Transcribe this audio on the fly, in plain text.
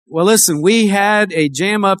Well, listen, we had a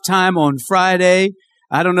jam up time on Friday.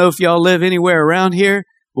 I don't know if y'all live anywhere around here,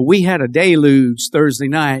 but we had a deluge Thursday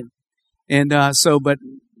night. And but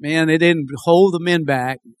man, it didn't hold the men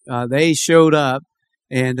back. They showed up,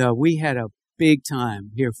 and we had a big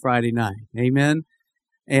time here Friday night. Amen.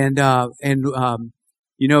 And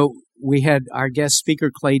we had our guest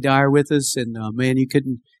speaker Clay Dyer with us, and man, you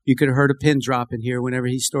could have heard a pin drop in here whenever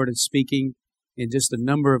he started speaking. And just a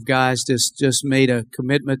number of guys just made a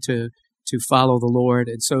commitment to follow the Lord,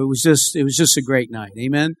 and so it was just a great night.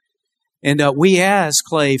 Amen. And we asked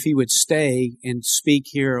Clay if he would stay and speak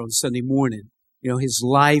here on Sunday morning. You know, his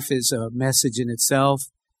life is a message in itself,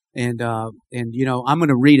 and I'm going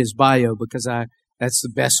to read his bio because that's the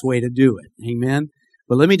best way to do it. Amen.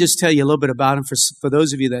 But let me just tell you a little bit about him. For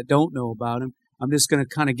those of you that don't know about him, I'm just going to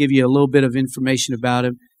kind of give you a little bit of information about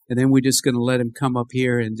him, and then we're just going to let him come up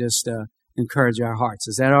here and just encourage our hearts.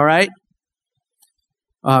 Is that all right?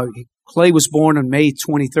 Clay was born on May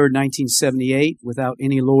 23rd, 1978, without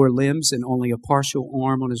any lower limbs and only a partial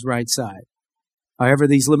arm on his right side. However,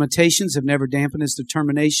 these limitations have never dampened his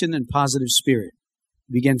determination and positive spirit.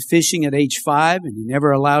 He began fishing at age 5, and he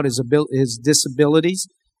never allowed his disabilities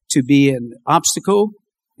to be an obstacle,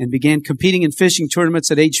 and began competing in fishing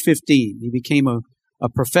tournaments at age 15. He became a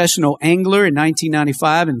professional angler in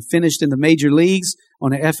 1995 and finished in the major leagues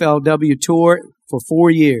on a FLW tour for 4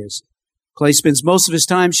 years. Clay spends most of his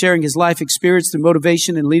time sharing his life experience through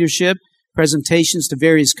motivation and leadership, presentations to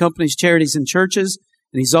various companies, charities, and churches.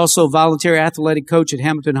 And he's also a volunteer athletic coach at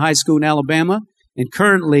Hamilton High School in Alabama, and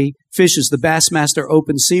currently fishes the Bassmaster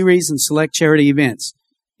Open Series and select charity events.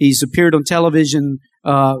 He's appeared on television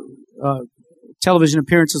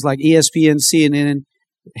appearances like ESPN, CNN,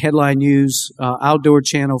 Headline News, Outdoor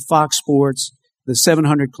Channel, Fox Sports, the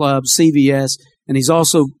 700 Club, CBS, and he's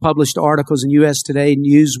also published articles in U.S. Today,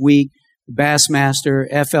 Newsweek,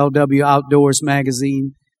 Bassmaster, FLW Outdoors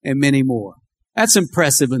Magazine, and many more. That's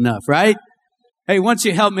impressive enough, right? Hey, why don't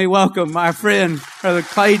you help me welcome my friend, Brother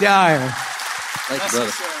Clay Dyer. Thank you,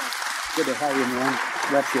 brother. Good to have you, man.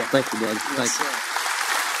 Bless you. Thank you, brother. Thank you.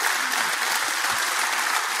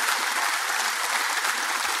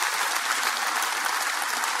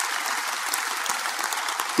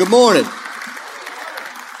 Good morning.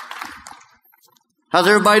 How's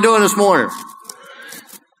everybody doing this morning?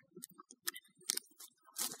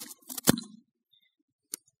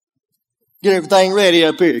 Get everything ready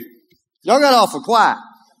up here. Y'all got awful quiet.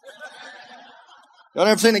 Y'all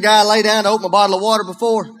ever seen a guy lay down to open a bottle of water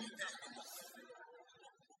before?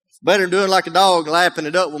 It's better than doing like a dog and lapping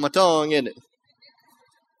it up with my tongue, isn't it?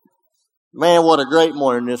 Man, what a great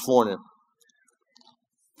morning this morning.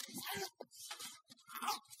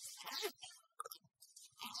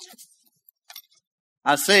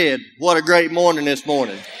 I said, what a great morning this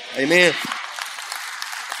morning. Amen.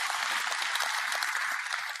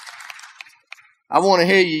 I want to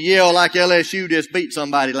hear you yell like LSU just beat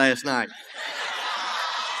somebody last night.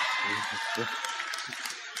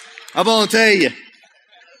 I'm going to tell you,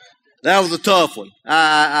 that was a tough one.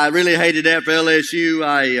 I really hated that for LSU.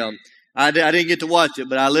 I didn't get to watch it,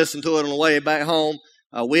 but I listened to it on the way back home.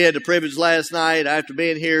 We had the privilege last night, after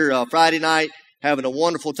being here Friday night, having a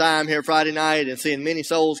wonderful time here Friday night and seeing many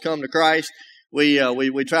souls come to Christ. We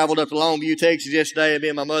traveled up to Longview, Texas yesterday, me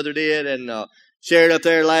and my mother did, and shared up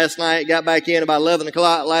there last night. Got back in about 11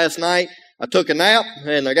 o'clock last night. I took a nap,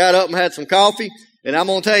 and I got up and had some coffee. And I'm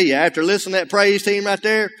going to tell you, after listening to that praise team right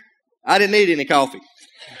there, I didn't need any coffee.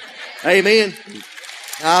 Amen.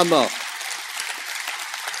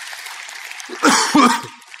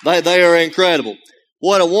 They are incredible.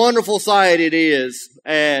 What a wonderful sight it is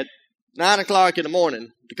at 9 o'clock in the morning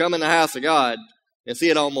to come in the house of God and see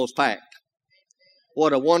it almost packed.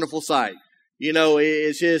 What a wonderful sight. You know,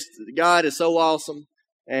 it's just, God is so awesome,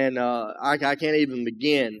 and I can't even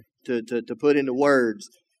begin to put into words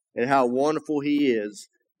and how wonderful He is,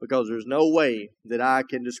 because there's no way that I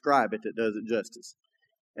can describe it that does it justice.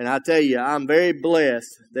 And I tell you, I'm very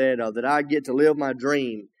blessed that I get to live my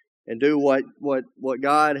dream and do what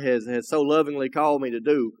God has so lovingly called me to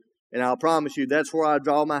do. And I'll promise you, that's where I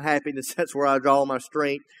draw my happiness. That's where I draw my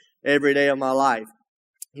strength every day of my life.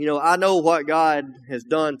 You know, I know what God has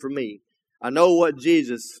done for me. I know what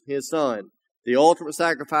Jesus, His Son, the ultimate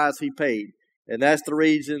sacrifice He paid. And that's the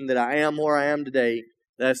reason that I am where I am today.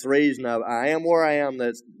 That's the reason I am where I am.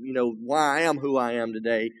 That's, you know, why I am who I am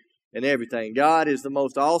today and everything. God is the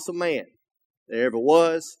most awesome man there ever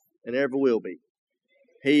was and ever will be.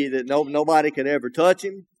 Nobody could ever touch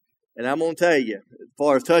Him. And I'm going to tell you, as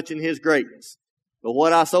far as touching His greatness, but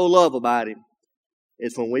what I so love about Him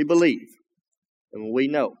is when we believe and when we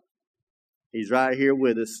know He's right here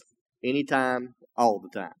with us anytime, all the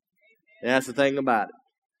time. And that's the thing about it.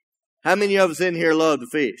 How many of us in here love to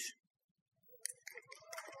fish?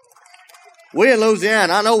 We in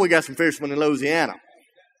Louisiana, I know we got some fishermen in Louisiana.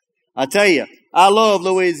 I tell you, I love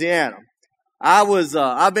Louisiana.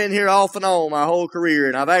 I've been here off and on my whole career,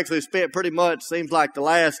 and I've actually spent pretty much, seems like the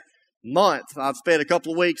last month, I've spent a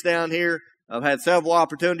couple of weeks down here. I've had several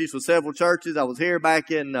opportunities with several churches. I was here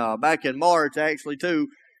back in March, actually, too,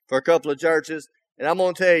 for a couple of churches. And I'm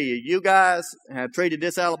going to tell you, you guys have treated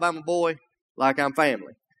this Alabama boy like I'm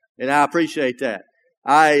family. And I appreciate that.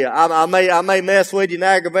 I may mess with you and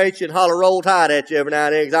aggravate you and holler Roll Tide at you every now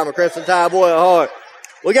and then because I'm a Crimson Tide boy at heart.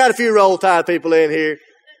 We got a few Roll Tide people in here.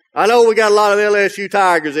 I know we got a lot of LSU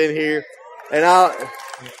Tigers in here. And I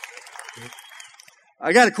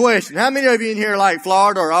got a question. How many of you in here like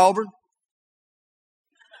Florida or Auburn?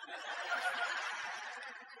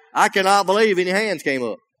 I cannot believe any hands came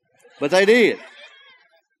up. But they did.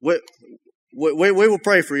 We will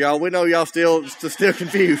pray for y'all. We know y'all still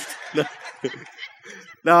confused.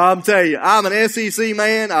 No, I'm telling you, I'm an SEC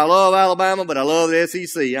man. I love Alabama, but I love the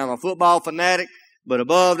SEC. I'm a football fanatic, but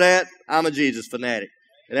above that, I'm a Jesus fanatic.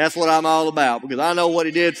 And that's what I'm all about because I know what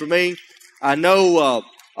he did for me. I know,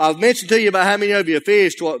 I've mentioned to you about how many of you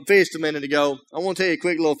fished a minute ago. I want to tell you a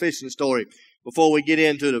quick little fishing story before we get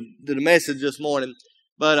into the message this morning.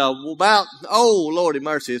 But Lordy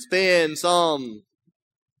mercy, it's been some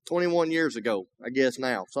 21 years ago, I guess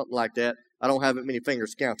now, something like that. I don't have many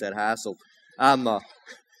fingers to count that high, so I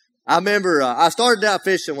remember I started out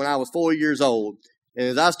fishing when I was 4 years old, and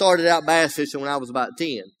as I started out bass fishing when I was about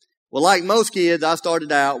 10. Well, like most kids, I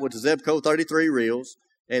started out with the Zebco 33 reels,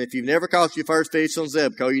 and if you've never caught your first fish on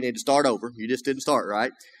Zebco, you need to start over. You just didn't start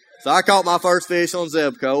right. So I caught my first fish on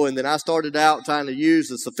Zebco, and then I started out trying to use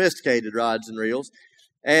the sophisticated rods and reels.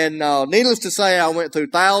 And needless to say, I went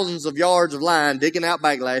through thousands of yards of line, digging out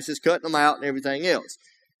backlashes, cutting them out, and everything else.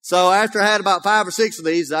 So after I had about 5 or 6 of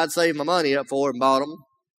these, I'd saved my money up for and bought them.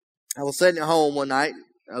 I was sitting at home one night.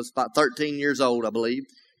 I was about 13 years old, I believe.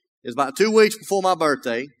 It was about 2 weeks before my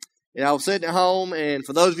birthday. And I was sitting at home, and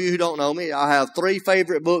for those of you who don't know me, I have 3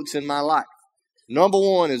 favorite books in my life. Number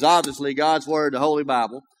 1 is obviously God's Word, the Holy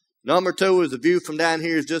Bible. Number 2 is The View from Down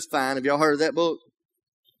Here is Just Fine. Have y'all heard of that book?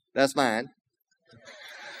 That's mine.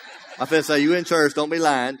 I finna say, you in church, don't be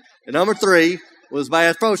lying. And number 3 was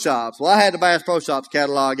Bass Pro Shops. Well, I had the Bass Pro Shops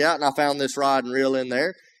catalog out, and I found this rod and reel in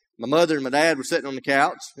there. My mother and my dad were sitting on the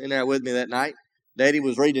couch in there with me that night. Daddy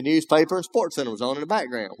was reading the newspaper, and Sports Center was on in the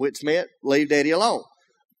background, which meant leave Daddy alone.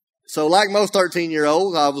 So like most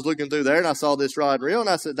 13-year-olds, I was looking through there, and I saw this rod and reel, and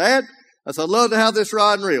I said, Dad, I'd love to have this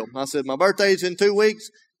rod and reel. I said, my birthday's in 2 weeks.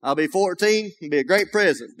 I'll be 14. It'll be a great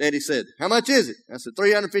present. Daddy said, how much is it? I said,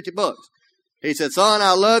 $350. He said, son,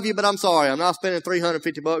 I love you, but I'm sorry. I'm not spending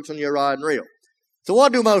 $350 on your rod and reel. So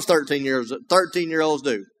what do most 13-year-olds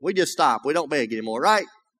do? We just stop. We don't beg anymore, right?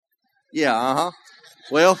 Yeah,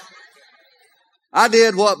 Well, I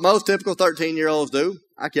did what most typical 13-year-olds do.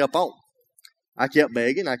 I kept on. I kept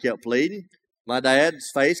begging. I kept pleading. My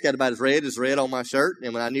dad's face got about as red on my shirt.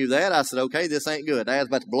 And when I knew that, I said, okay, this ain't good. Dad's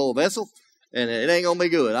about to blow a vessel, and it ain't going to be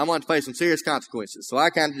good. I'm going to pay some serious consequences. So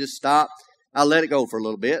I kind of just stopped. I let it go for a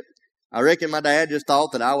little bit. I reckon my dad just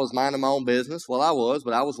thought that I was minding my own business. Well, I was,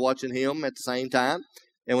 but I was watching him at the same time.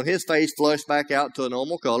 And when his face flushed back out to a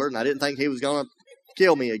normal color, and I didn't think he was going to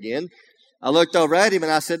kill me again, I looked over at him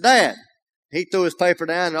and I said, Dad. He threw his paper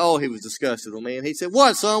down, and he was disgusted with me. And he said,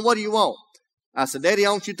 what, son? What do you want? I said, Daddy,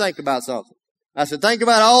 I want you to think about something. I said, think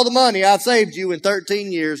about all the money I've saved you in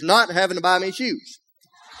 13 years not having to buy me shoes.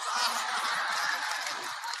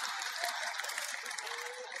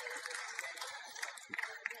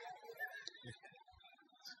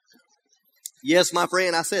 Yes, my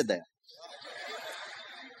friend, I said that.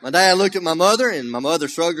 My dad looked at my mother, and my mother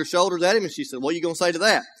shrugged her shoulders at him, and she said, what are you going to say to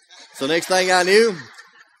that? So next thing I knew,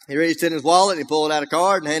 he reached in his wallet, and he pulled out a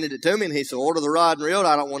card and handed it to me, and he said, order the rod and reel.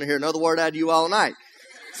 I don't want to hear another word out of you all night.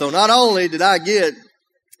 So not only did I get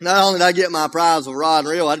my prize of rod and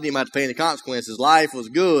reel, I didn't even have to pay any consequences. Life was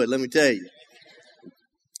good, let me tell you.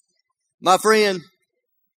 My friend,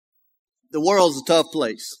 the world's a tough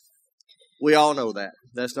place. We all know that.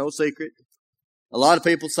 That's no secret. A lot of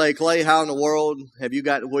people say, Clay, how in the world have you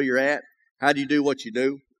got to where you're at? How do you do what you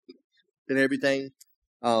do and everything?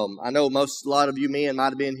 I know a lot of you men might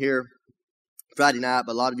have been here Friday night,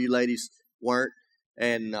 but a lot of you ladies weren't.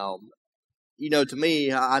 And, to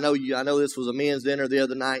me, I know this was a men's dinner the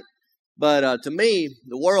other night, but to me,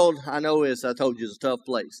 the world, I know, as I told you, is a tough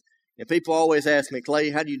place. And people always ask me,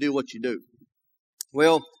 Clay, how do you do what you do?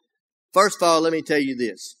 Well, first of all, let me tell you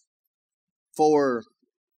this. For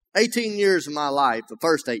 18 years of my life, the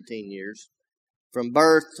first 18 years, from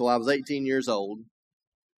birth till I was 18 years old,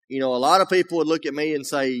 a lot of people would look at me and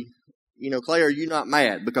say, Clay, are you not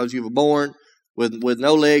mad because you were born with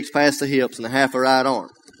no legs past the hips and a half a right arm?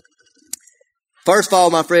 First of all,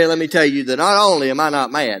 my friend, let me tell you that not only am I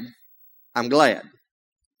not mad, I'm glad.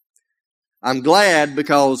 I'm glad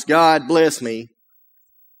because God blessed me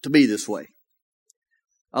to be this way.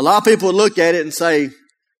 A lot of people would look at it and say,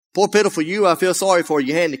 poor pitiful you, I feel sorry for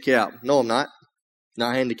you, handicapped. No, I'm not.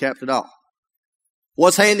 Not handicapped at all.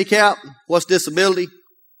 What's handicap? What's disability?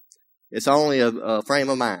 It's only a frame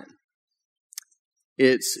of mind.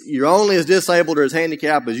 You're only as disabled or as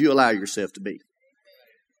handicapped as you allow yourself to be.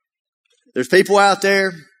 There's people out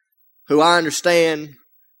there who I understand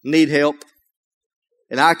need help,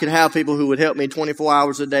 and I could have people who would help me 24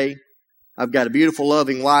 hours a day. I've got a beautiful,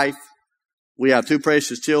 loving wife. We have 2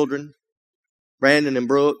 precious children, Brandon and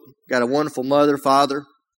Brooke. Got a wonderful mother, father,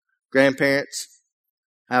 grandparents.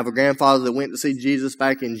 I have a grandfather that went to see Jesus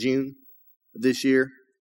back in June of this year.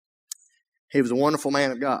 He was a wonderful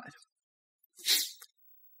man of God.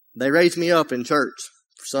 They raised me up in church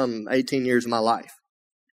for some 18 years of my life.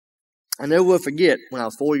 I never will forget when I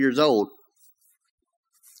was 4 years old.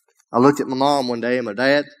 I looked at my mom one day and my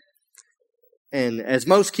dad. And as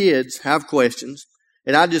most kids have questions,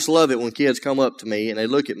 and I just love it when kids come up to me and they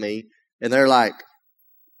look at me and they're like,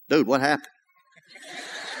 dude, what happened?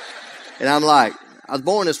 And I'm like, I was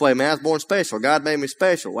born this way, man. I was born special. God made me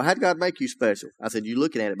special. Well, how did God make you special? I said, you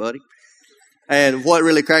looking at it, buddy. And what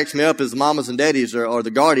really cracks me up is the mamas and daddies or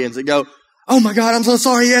the guardians that go, oh my God, I'm so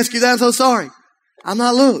sorry he asked you that. I'm so sorry. I'm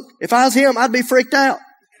not, look, if I was him, I'd be freaked out.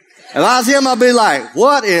 If I was him, I'd be like,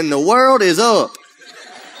 what in the world is up?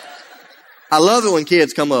 I love it when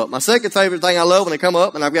kids come up. My second favorite thing I love when they come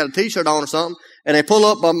up and I've got a t-shirt on or something and they pull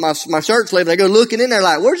up on my shirt sleeve and they go looking in there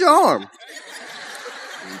like, where's your arm?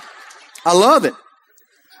 I love it.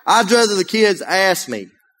 I'd rather the kids ask me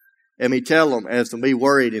and me tell them as to be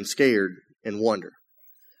worried and scared and wonder.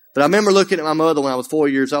 But I remember looking at my mother when I was 4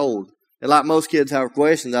 years old, and like most kids have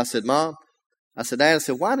questions, I said, Mom, I said, Dad, I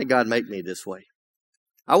said, why did God make me this way?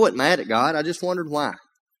 I wasn't mad at God. I just wondered why.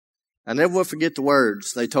 I never will forget the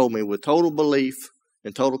words they told me with total belief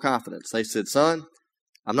and total confidence. They said, son,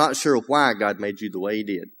 I'm not sure why God made you the way he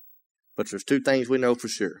did, but there's 2 things we know for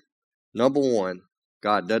sure. Number 1,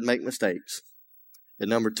 God doesn't make mistakes. And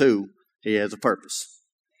number 2, he has a purpose.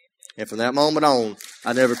 And from that moment on,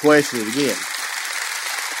 I never questioned it again.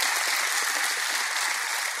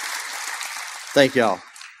 Thank y'all.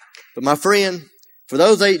 But my friend, for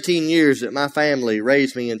those 18 years that my family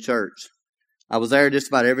raised me in church, I was there just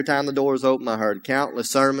about every time the doors opened. I heard countless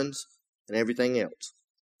sermons and everything else.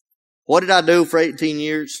 What did I do for 18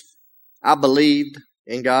 years? I believed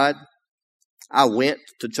in God. I went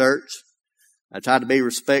to church. I tried to be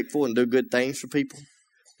respectful and do good things for people,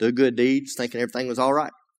 do good deeds, thinking everything was all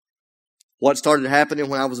right. What started happening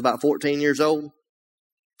when I was about 14 years old?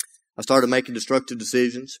 I started making destructive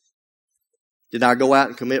decisions. Did I go out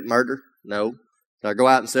and commit murder? No. Did I go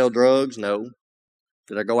out and sell drugs? No.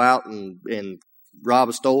 Did I go out and rob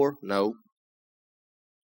a store? No.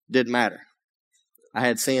 Didn't matter. I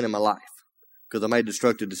had sin in my life because I made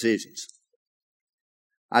destructive decisions.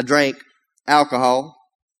 I drank alcohol.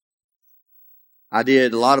 I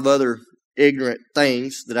did a lot of other ignorant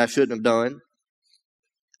things that I shouldn't have done.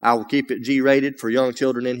 I will keep it G-rated for young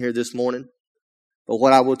children in here this morning. But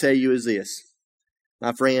what I will tell you is this.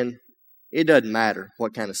 My friend, it doesn't matter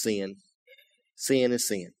what kind of sin. Sin is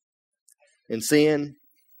sin. And sin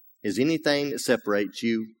is anything that separates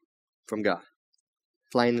you from God.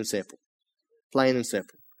 Plain and simple. Plain and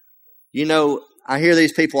simple. You know, I hear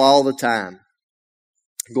these people all the time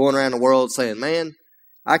going around the world saying, man,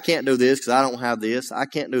 I can't do this because I don't have this. I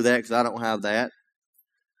can't do that because I don't have that.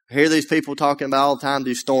 I hear these people talking about all the time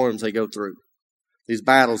these storms they go through, these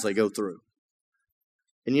battles they go through.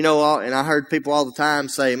 And you know, and I heard people all the time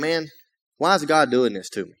say, man, why is God doing this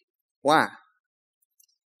to me? Why?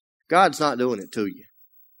 God's not doing it to you.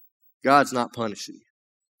 God's not punishing you.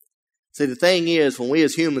 See, the thing is, when we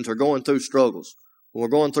as humans are going through struggles, when we're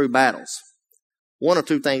going through battles, one or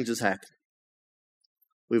 2 things has happened.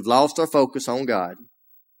 We've lost our focus on God.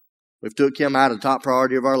 We've took him out of the top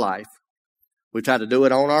priority of our life. We try to do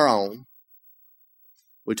it on our own.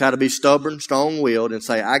 We try to be stubborn, strong-willed, and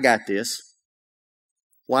say, I got this.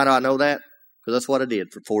 Why do I know that? Because that's what I did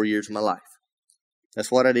for 4 years of my life. That's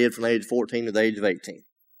what I did from the age of 14 to the age of 18.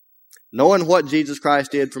 Knowing what Jesus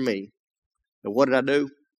Christ did for me, and what did I do?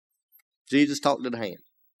 Jesus talked to the hand.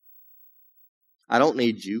 I don't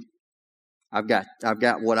need you. I've got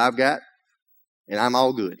what I've got, and I'm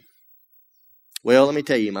all good. Well, let me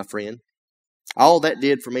tell you, my friend, all that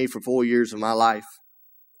did for me for 4 years of my life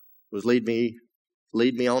was lead me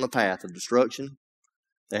on a path of destruction,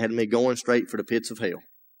 that had me going straight for the pits of hell.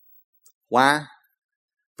 Why?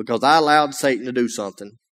 Because I allowed Satan to do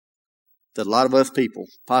something that a lot of us people,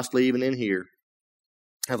 possibly even in here,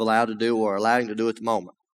 have allowed to do or are allowing to do at the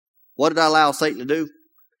moment. What did I allow Satan to do?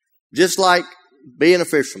 Just like being a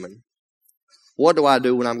fisherman, what do I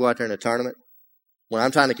do when I'm going out there in a tournament? When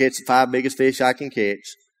I'm trying to catch the 5 biggest fish I can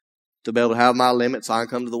catch, to be able to have my limit so I can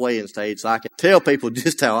come to the weigh-in stage, so I can tell people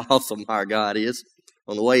just how awesome our God is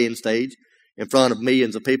on the weigh-in stage in front of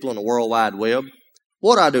millions of people on the World Wide Web.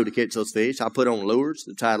 What do I do to catch those fish? I put on lures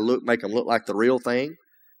to try to make them look like the real thing,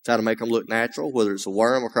 try to make them look natural, whether it's a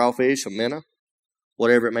worm, a crawfish, a minnow,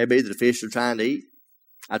 whatever it may be that the fish are trying to eat.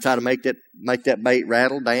 I try to make that bait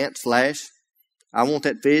rattle, dance, flash. I want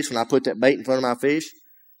that fish. When I put that bait in front of my fish,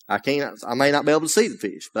 I may not be able to see the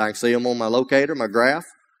fish, but I can see him on my locator, my graph,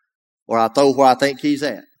 or I throw where I think he's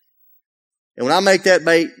at. And when I make that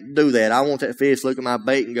bait do that, I want that fish to look at my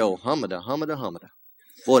bait and go, humada, humada, humada.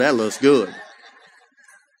 Boy, that looks good.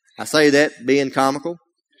 I say that being comical,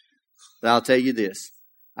 but I'll tell you this.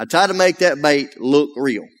 I try to make that bait look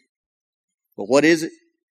real. But what is it?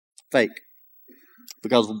 Fake.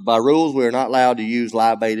 Because by rules, we are not allowed to use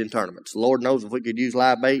live bait in tournaments. The Lord knows if we could use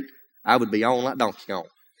live bait, I would be on like Donkey Kong.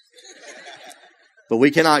 But we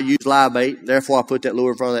cannot use live bait. Therefore, I put that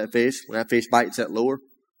lure in front of that fish. When that fish bites that lure,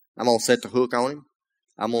 I'm going to set the hook on him.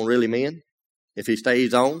 I'm going to reel him in. If he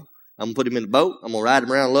stays on, I'm going to put him in the boat. I'm going to ride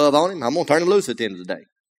him around and love on him. I'm going to turn him loose at the end of the day.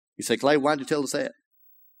 You say, Clay, why did you tell us that?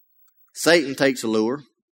 Satan takes a lure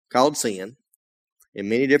called sin in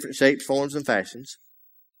many different shapes, forms, and fashions.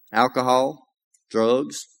 Alcohol,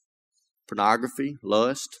 drugs, pornography,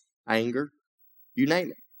 lust, anger, you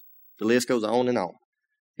name it. The list goes on and on.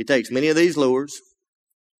 He takes many of these lures,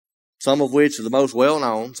 some of which are the most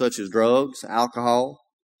well-known, such as drugs, alcohol,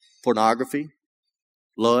 pornography,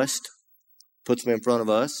 lust, puts them in front of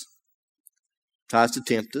us, tries to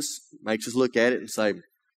tempt us, makes us look at it and say,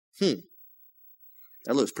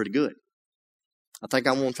 that looks pretty good. I think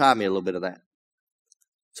I'm going to try me a little bit of that.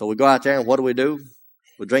 So we go out there and what do?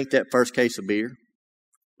 We drink that first case of beer.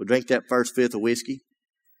 We drink that first fifth of whiskey.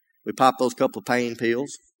 We pop those couple of pain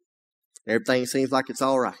pills. Everything seems like it's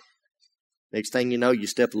all right. Next thing you know, you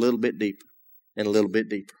step a little bit deeper and a little bit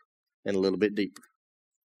deeper and a little bit deeper.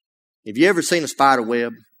 Have you ever seen a spider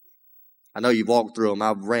web? I know you've walked through them.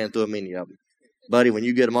 I've ran through many of them. Buddy, when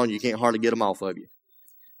you get them on, you can't hardly get them off of you.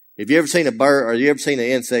 Have you ever seen a bird or you ever seen an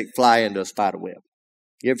insect fly into a spider web?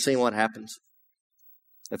 You ever seen what happens?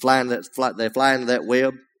 They fly into that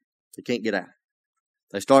web. They can't get out.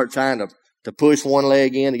 They start trying to push one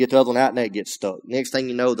leg in to get the other one out, and they get stuck. Next thing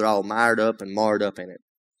you know, they're all mired up and marred up in it.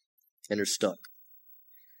 And they're stuck.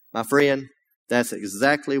 My friend, that's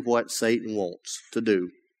exactly what Satan wants to do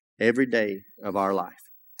every day of our life.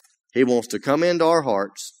 He wants to come into our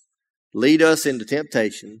hearts, lead us into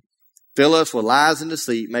temptation, fill us with lies and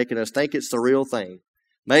deceit, making us think it's the real thing,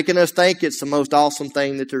 making us think it's the most awesome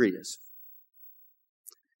thing that there is.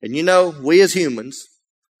 And you know, we as humans,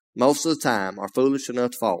 most of the time, are foolish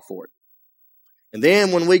enough to fall for it. And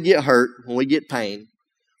then when we get hurt, when we get pain,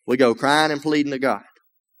 we go crying and pleading to God.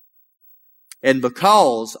 And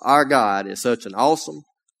because our God is such an awesome,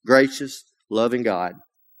 gracious, loving God,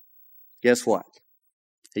 guess what?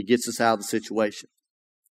 He gets us out of the situation.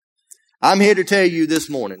 I'm here to tell you this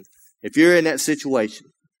morning, if you're in that situation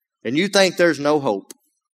and you think there's no hope,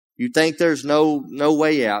 you think there's no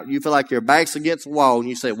way out, you feel like your back's against the wall and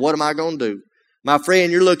you say, what am I going to do? My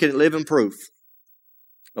friend, you're looking at living proof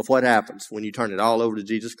of what happens when you turn it all over to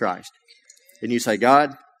Jesus Christ. And you say,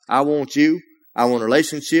 God, I want you. I want a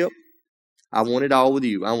relationship. I want it all with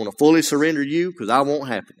you. I want to fully surrender to you because I want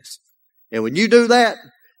happiness. And when you do that,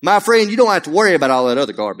 my friend, you don't have to worry about all that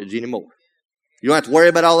other garbage anymore. You don't have to worry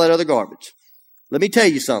about all that other garbage. Let me tell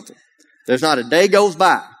you something. There's not a day goes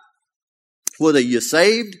by, whether you're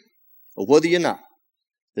saved or whether you're not.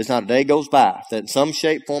 There's not a day goes by that in some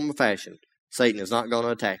shape, form, or fashion, Satan is not going to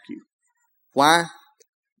attack you. Why?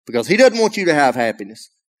 Because he doesn't want you to have happiness.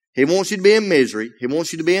 He wants you to be in misery. He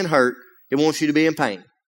wants you to be in hurt. He wants you to be in pain.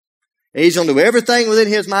 And he's going to do everything within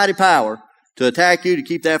his mighty power to attack you to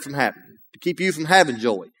keep that from happening, to keep you from having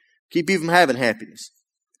joy, keep you from having happiness.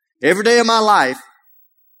 Every day of my life,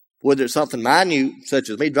 whether it's something minute, such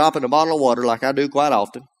as me dropping a bottle of water like I do quite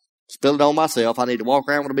often, spill it on myself, I need to walk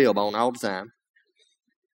around with a bill bone all the time.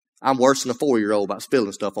 I'm worse than a 4-year-old about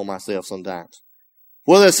spilling stuff on myself sometimes.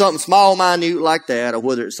 Whether it's something small, minute like that, or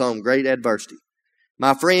whether it's some great adversity.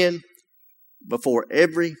 My friend, before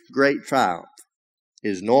every great triumph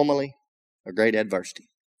is normally a great adversity.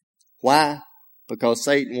 Why? Because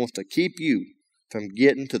Satan wants to keep you from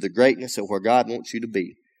getting to the greatness of where God wants you to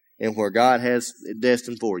be and where God has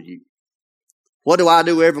destined for you. What do I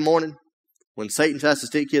do every morning when Satan tries to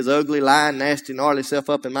stick his ugly, lying, nasty, gnarly self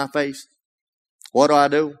up in my face? What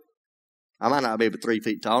do? I might not be but 3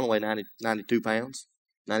 feet tall and weigh 92 pounds,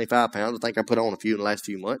 95 pounds. I think I put on a few in the last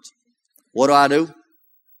few months. What do?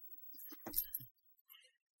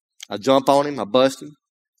 I jump on him. I bust him.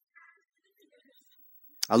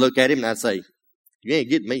 I look at him and I say, you ain't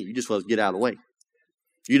getting me. You just supposed to get out of the way.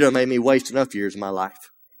 You done made me waste enough years of my life.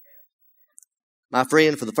 My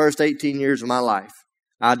friend, for the first 18 years of my life,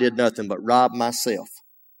 I did nothing but rob myself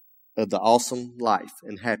of the awesome life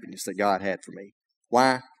and happiness that God had for me.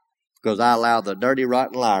 Why? Because I allowed the dirty,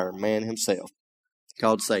 rotten liar, man himself,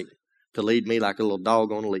 called Satan, to lead me like a little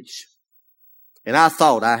dog on a leash. And I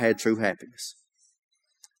thought I had true happiness.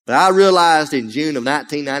 But I realized in June of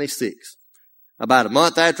 1996, about a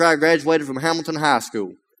month after I graduated from Hamilton High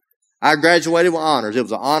School, I graduated with honors. It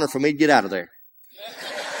was an honor for me to get out of there.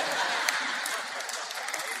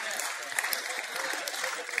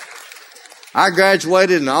 I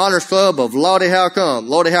graduated in the honors club of Lordy, how come?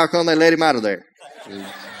 Lordy, how come they let him out of there?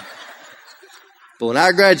 But when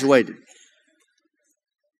I graduated,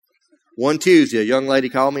 one Tuesday, a young lady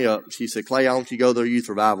called me up. She said, Clay, I want you to go to the youth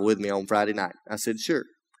revival with me on Friday night. I said, sure.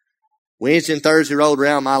 Wednesday and Thursday rolled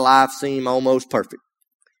around. My life seemed almost perfect.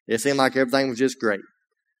 It seemed like everything was just great.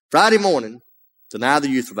 Friday morning, the night of the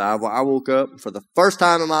youth revival, I woke up for the first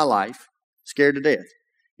time in my life, scared to death.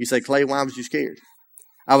 You say, Clay, why was you scared?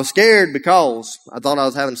 I was scared because I thought I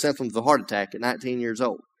was having symptoms of a heart attack at 19 years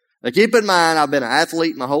old. Now keep in mind, I've been an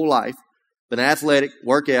athlete my whole life. Been athletic,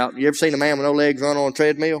 work out. You ever seen a man with no legs run on a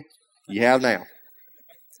treadmill? You have now.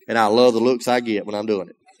 And I love the looks I get when I'm doing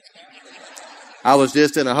it. I was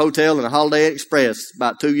just in a hotel in a Holiday Inn Express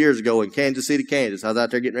about 2 years ago in Kansas City, Kansas. I was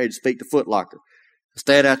out there getting ready to speak to Foot Locker. I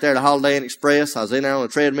stayed out there at the Holiday Inn Express. I was in there on a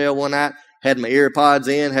treadmill one night, had my ear pods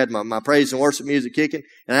in, had my praise and worship music kicking,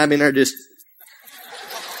 and I'm in there just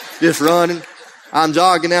running. I'm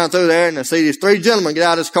jogging down through there, and I see these 3 gentlemen get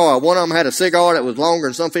out of this car. One of them had a cigar that was longer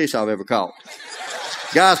than some fish I've ever caught.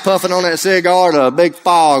 Guy's puffing on that cigar, a big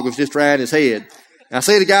fog was just around his head. And I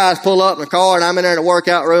see the guys pull up in the car, and I'm in there in the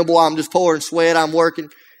workout room. Boy, I'm just pouring sweat. I'm working.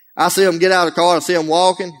 I see them get out of the car. I see them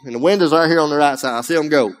walking, and the windows are here on the right side. I see them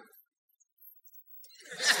go.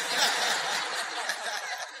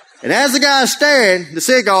 And as the guy's staring, the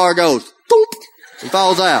cigar goes, boop, and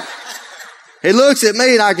falls out. He looks at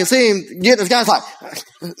me, and I can see him getting this guy's like,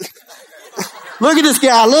 look at this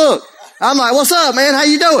guy, look. I'm like, what's up, man? How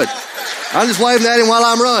you doing? I'm just waving at him while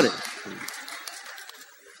I'm running.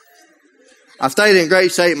 I've stayed in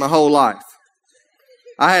great shape my whole life.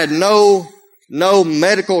 I had no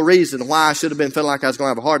medical reason why I should have been feeling like I was going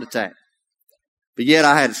to have a heart attack. But yet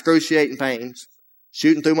I had excruciating pains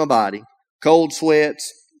shooting through my body, cold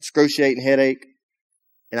sweats, excruciating headache,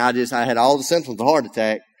 and I had all the symptoms of a heart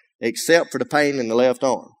attack except for the pain in the left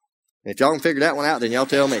arm. And if y'all can figure that one out, then y'all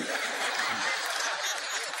tell me.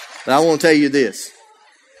 But I want to tell you this.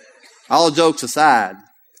 All jokes aside,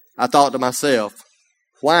 I thought to myself,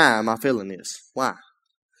 why am I feeling this? Why?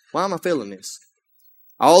 Why am I feeling this?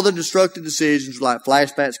 All the destructive decisions were like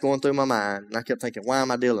flashbacks going through my mind, and I kept thinking, why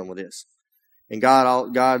am I dealing with this? And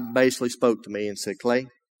God basically spoke to me and said, Clay,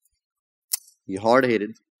 you're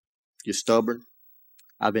hard-headed, you're stubborn.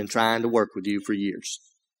 I've been trying to work with you for years.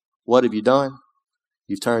 What have you done?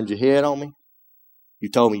 You've turned your head on me. You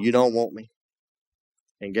told me you don't want me.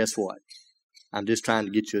 And guess what? I'm just trying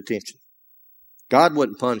to get your attention. God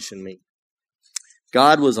wasn't punishing me.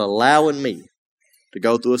 God was allowing me to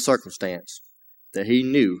go through a circumstance that He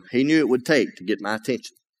knew it would take to get my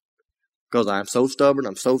attention. Because I'm so stubborn,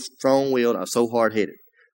 I'm so strong-willed, I'm so hard-headed.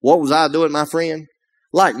 What was I doing, my friend?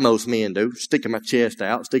 Like most men do, sticking my chest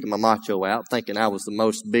out, sticking my macho out, thinking I was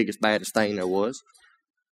the biggest, baddest thing there was.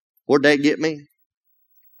 Where'd that get me?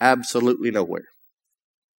 Absolutely nowhere.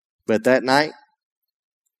 But that night,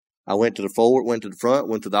 I went to the forward, went to the front,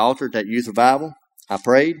 went to the altar at that youth revival. I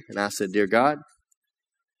prayed, and I said, Dear God,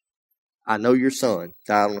 I know your Son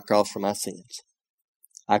died on the cross for my sins.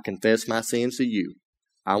 I confess my sins to you.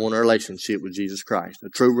 I want a relationship with Jesus Christ, a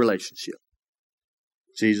true relationship.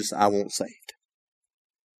 Jesus, I want saved.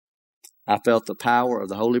 I felt the power of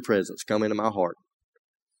the Holy Presence come into my heart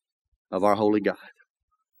of our holy God,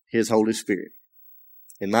 His Holy Spirit.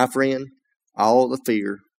 And my friend, all the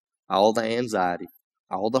fear, all the anxiety,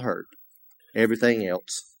 all the hurt, everything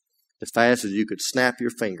else, as fast as you could snap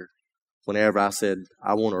your finger, whenever I said,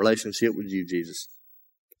 I want a relationship with you, Jesus,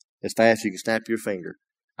 as fast as you can snap your finger,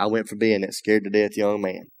 I went from being that scared to death young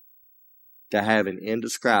man to having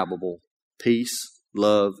indescribable peace,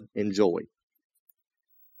 love, and joy.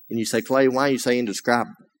 And you say, Clay, why you say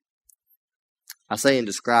indescribable? I say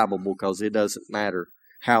indescribable because it doesn't matter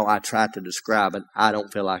how I try to describe it, I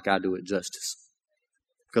don't feel like I do it justice.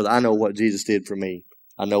 Because I know what Jesus did for me.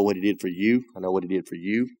 I know what he did for you. I know what he did for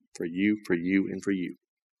you, for you, for you, and for you.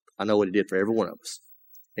 I know what he did for every one of us.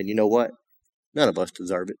 And you know what? None of us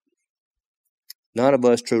deserve it. None of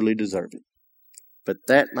us truly deserve it. But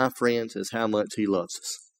that, my friends, is how much he loves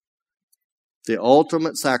us. The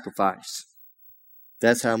ultimate sacrifice.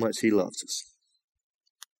 That's how much he loves us.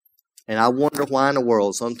 And I wonder why in the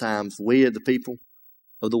world sometimes we are the people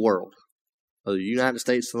of the world, of the United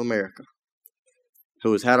States of America,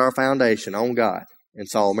 who has had our foundation on God and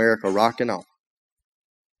saw America rocking on.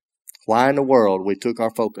 Why in the world we took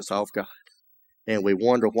our focus off God. And we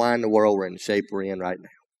wonder why in the world we're in the shape we're in right now.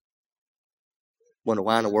 Wonder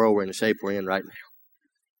why in the world we're in the shape we're in right now.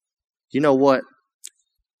 You know what?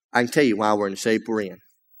 I can tell you why we're in the shape we're in.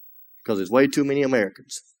 Because there's way too many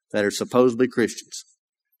Americans that are supposedly Christians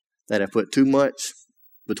that have put too much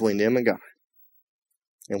between them and God.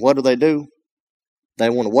 And what do? They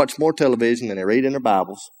want to watch more television than they read in their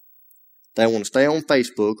Bibles. They want to stay on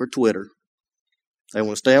Facebook or Twitter. They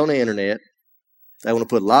want to stay on the internet. They want to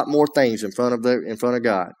put a lot more things in front of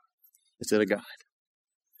God instead of God.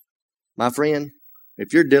 My friend,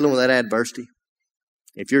 if you're dealing with that adversity,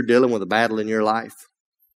 if you're dealing with a battle in your life,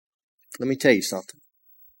 let me tell you something.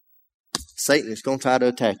 Satan is going to try to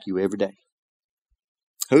attack you every day.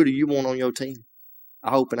 Who do you want on your team?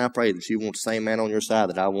 I hope and I pray that you want the same man on your side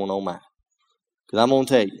that I want on mine. Because I'm going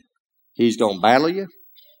to tell you, he's going to battle you.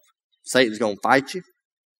 Satan's going to fight you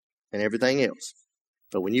and everything else.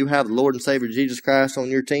 But when you have the Lord and Savior Jesus Christ on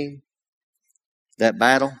your team, that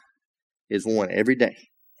battle is won every day.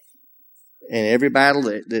 And every battle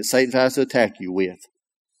that Satan tries to attack you with,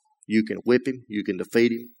 you can whip him, you can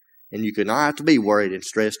defeat him, and you can not have to be worried and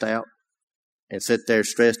stressed out and sit there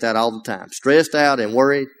stressed out all the time. Stressed out and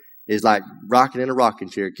worried is like rocking in a rocking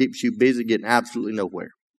chair. It keeps you busy getting absolutely nowhere.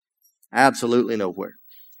 Absolutely nowhere.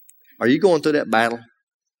 Are you going through that battle?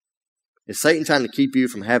 Is Satan trying to keep you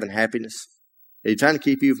from having happiness? Is he trying to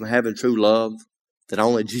keep you from having true love that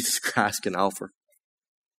only Jesus Christ can offer?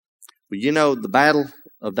 Well, you know, the battle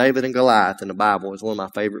of David and Goliath in the Bible is one of my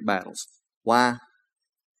favorite battles. Why?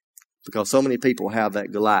 Because so many people have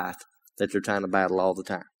that Goliath that they're trying to battle all the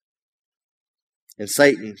time. And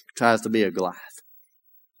Satan tries to be a Goliath.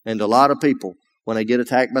 And a lot of people, when they get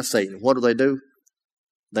attacked by Satan, what do?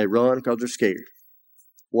 They run because they're scared.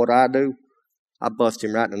 What do? I bust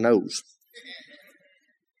him right in the nose.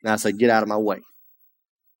 And I say, get out of my way.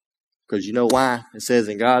 Because you know why? It says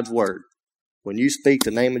in God's Word, when you speak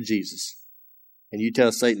the name of Jesus and you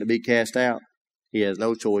tell Satan to be cast out, he has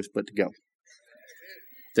no choice but to go.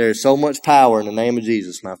 There is so much power in the name of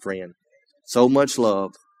Jesus, my friend. So much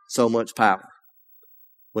love, so much power.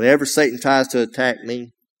 Whenever Satan tries to attack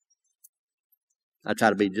me, I try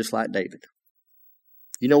to be just like David.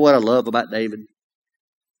 You know what I love about David?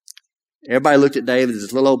 Everybody looked at David as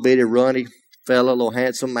this little old bitty, runny fella, little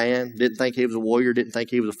handsome man. Didn't think he was a warrior. Didn't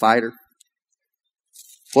think he was a fighter.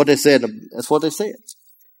 What they said, that's what they said.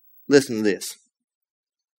 Listen to this.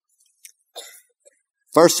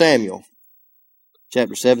 1 Samuel,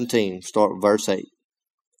 chapter 17, start with verse 8.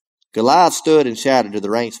 Goliath stood and shouted to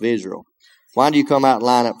the ranks of Israel, why do you come out and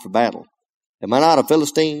line up for battle? Am I not a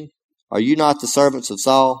Philistine? Are you not the servants of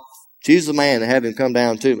Saul? Choose a man and have him come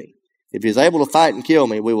down to me. If he is able to fight and kill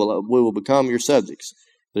me, we will become your subjects.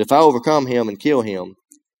 But if I overcome him and kill him,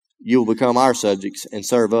 you will become our subjects and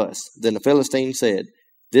serve us. Then the Philistine said,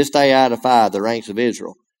 this day I defy the ranks of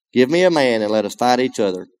Israel. Give me a man and let us fight each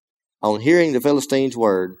other. On hearing the Philistine's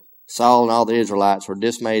word, Saul and all the Israelites were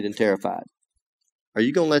dismayed and terrified. Are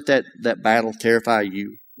you going to let that battle terrify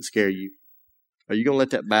you and scare you? Are you going to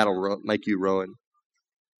let that battle make you run?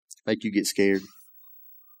 Make you get scared?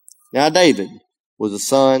 Now David was a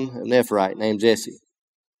son of Nephrite named Jesse,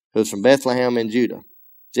 who was from Bethlehem in Judah.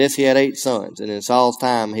 Jesse had 8 sons, and in Saul's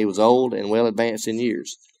time he was old and well advanced in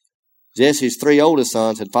years. Jesse's 3 oldest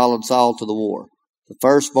sons had followed Saul to the war. The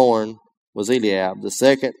firstborn was Eliab, the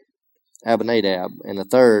second Abinadab, and the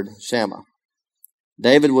third Shammah.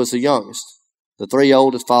 David was the youngest. The 3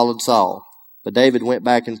 oldest followed Saul, but David went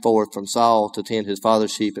back and forth from Saul to tend his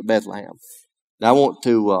father's sheep at Bethlehem. Now I want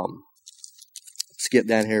to skip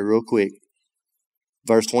down here real quick.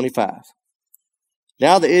 Verse 25.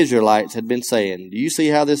 Now the Israelites had been saying, do you see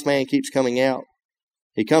how this man keeps coming out?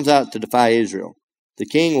 He comes out to defy Israel. The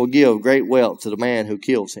king will give great wealth to the man who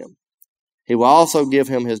kills him. He will also give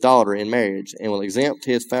him his daughter in marriage and will exempt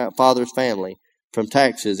his father's family from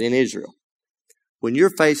taxes in Israel. When you're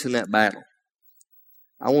facing that battle,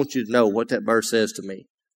 I want you to know what that verse says to me.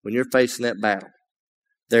 When you're facing that battle,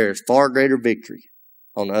 there is far greater victory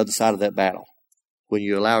on the other side of that battle. when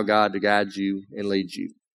you allow God to guide you and lead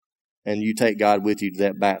you. And you take God with you to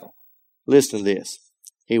that battle. Listen to this.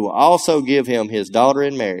 He will also give him his daughter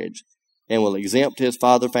in marriage and will exempt his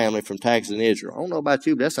father's family from taxes in Israel. I don't know about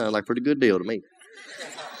you, but that sounds like a pretty good deal to me.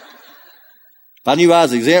 If I knew I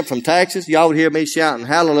was exempt from taxes, y'all would hear me shouting,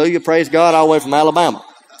 hallelujah, praise God, all the way from Alabama.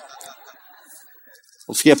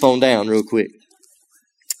 We'll skip on down real quick.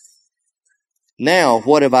 Now,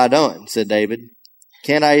 what have I done? Said David.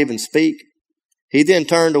 Can't I even speak? He then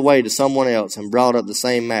turned away to someone else and brought up the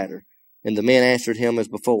same matter, and the men answered him as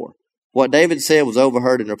before. What David said was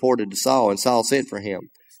overheard and reported to Saul, and Saul sent for him.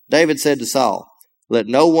 David said to Saul, let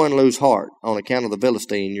no one lose heart on account of the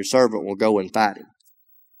Philistine. Your servant will go and fight him.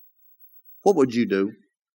 What would you do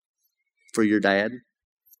for your dad?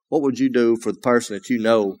 What would you do for the person that you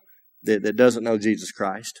know that doesn't know Jesus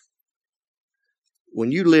Christ?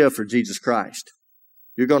 When you live for Jesus Christ,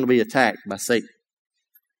 you're going to be attacked by Satan.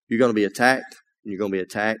 You're going to be attacked, and you're going to be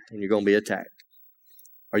attacked, and you're going to be attacked.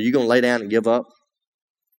 Are you going to lay down and give up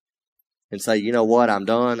and say, you know what, I'm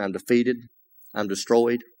done, I'm defeated, I'm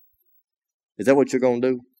destroyed? Is that what you're going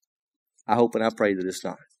to do? I hope and I pray that it's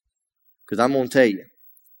not. Because I'm going to tell you,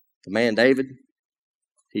 the man David,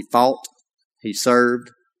 he fought, he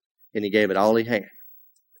served, and he gave it all he had.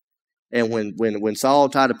 And when Saul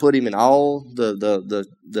tried to put him in all the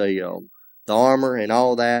armor and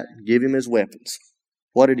all that, give him his weapons,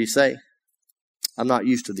 what did he say? I'm not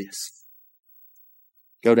used to this.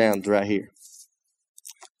 Go down to right here.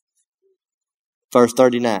 Verse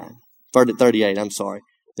 38,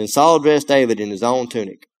 Then Saul dressed David in his own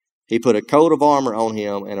tunic. He put a coat of armor on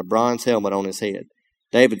him and a bronze helmet on his head.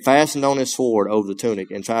 David fastened on his sword over the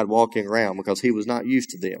tunic and tried walking around because he was not used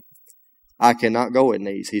to them. I cannot go in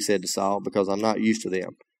these, he said to Saul, because I'm not used to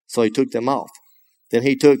them. So he took them off. Then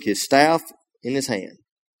he took his staff in his hand,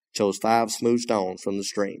 chose 5 smooth stones from the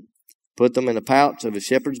stream, put them in the pouch of his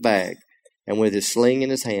shepherd's bag, and with his sling in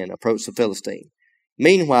his hand approached the Philistine.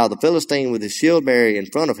 Meanwhile, the Philistine with his shield bearer in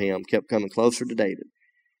front of him kept coming closer to David.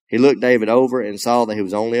 He looked David over and saw that he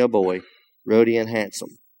was only a boy, ruddy and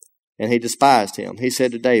handsome. And he despised him. He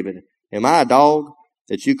said to David, Am I a dog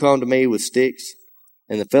that you come to me with sticks?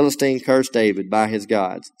 And the Philistine cursed David by his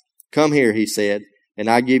gods. Come here, he said, and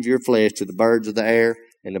I give your flesh to the birds of the air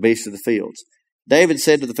and the beasts of the fields. David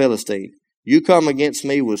said to the Philistine, You come against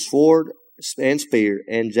me with sword and spear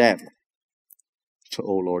and javelin.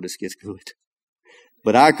 Oh, Lord, this gets good.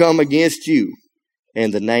 But I come against you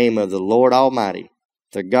in the name of the Lord Almighty,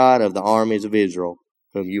 the God of the armies of Israel,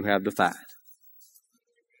 whom you have defied.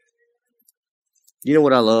 You know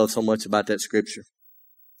what I love so much about that scripture?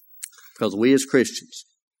 Because we as Christians,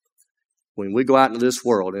 when we go out into this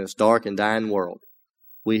world, in this dark and dying world,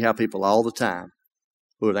 we have people all the time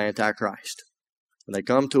who are the Antichrist. When they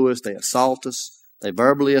come to us, they assault us, they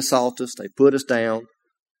verbally assault us, they put us down,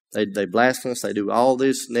 they blaspheme us, they do all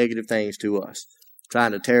these negative things to us,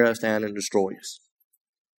 trying to tear us down and destroy us.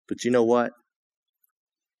 But you know what?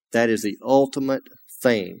 That is the ultimate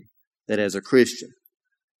thing that as a Christian,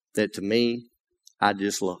 that to me, I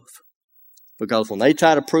just love. Because when they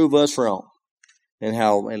try to prove us wrong, and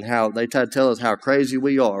how they try to tell us how crazy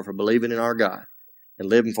we are for believing in our God and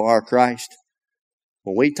living for our Christ,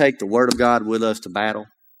 when we take the Word of God with us to battle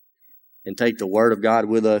and take the Word of God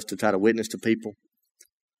with us to try to witness to people,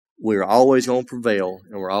 we're always going to prevail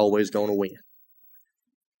and we're always going to win.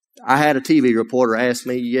 I had a TV reporter ask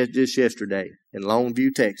me just yesterday in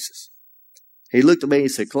Longview, Texas. He looked at me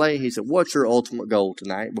and said, Clay, he said, what's your ultimate goal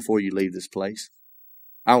tonight before you leave this place?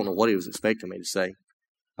 I don't know what he was expecting me to say.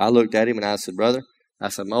 I looked at him and I said, brother, I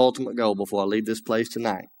said, my ultimate goal before I leave this place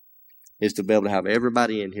tonight is to be able to have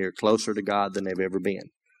everybody in here closer to God than they've ever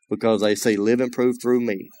been. Because they see living proof through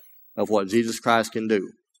me of what Jesus Christ can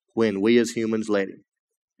do when we as humans let him.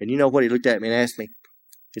 And you know what he looked at me and asked me?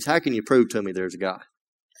 He said, how can you prove to me there's a God?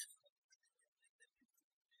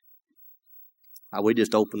 We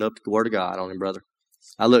just opened up the Word of God on him, brother.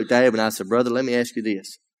 I looked at him and I said, brother, let me ask you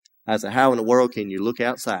this. I said, how in the world can you look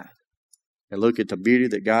outside and look at the beauty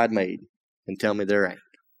that God made and tell me there ain't?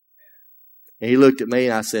 And he looked at me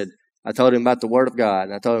and I told him about the Word of God,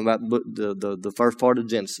 and I told him about the first part of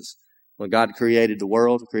Genesis. When God created the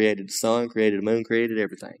world, created the sun, created the moon, created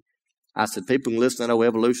everything. I said, people can listen to no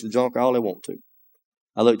evolution junk all they want to.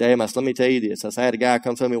 I looked at him, I said, let me tell you this. I said, I had a guy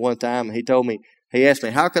come to me one time, and he asked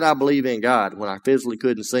me, how could I believe in God when I physically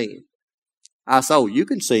couldn't see him? I said, oh, you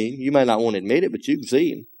can see him. You may not want to admit it, but you can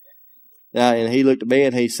see him. And he looked at me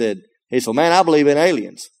and he said, man, I believe in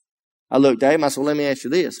aliens. I looked at him, I said, well, let me ask you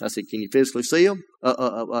this. I said, can you physically see them? No.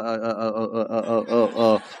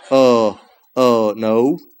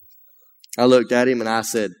 I looked at him and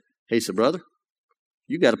he said, brother,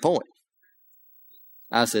 you got a point.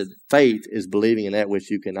 I said, faith is believing in that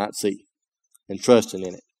which you cannot see and trusting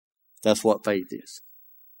in it. That's what faith is.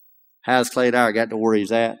 How's Clay Dyer got to where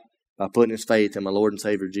he's at? By putting his faith in my Lord and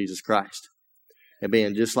Savior Jesus Christ. And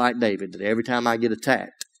being just like David, that every time I get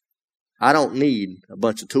attacked, I don't need a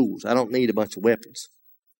bunch of tools. I don't need a bunch of weapons.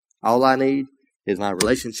 All I need is my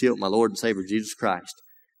relationship with my Lord and Savior Jesus Christ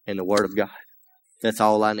and the Word of God. That's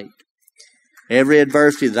all I need. Every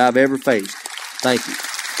adversity that I've ever faced, thank you.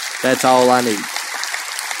 That's all I need.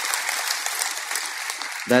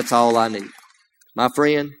 That's all I need. My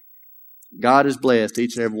friend, God has blessed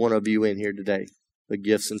each and every one of you in here today with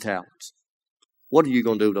gifts and talents. What are you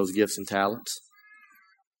going to do with those gifts and talents?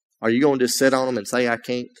 Are you going to just sit on them and say, I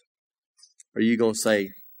can't? Or are you going to say,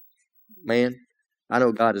 man, I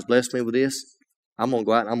know God has blessed me with this. I'm going to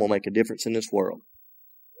go out and I'm going to make a difference in this world.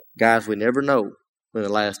 Guys, we never know when the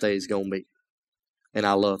last day is going to be. And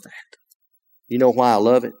I love that. You know why I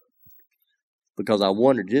love it? Because I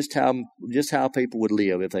wondered just how people would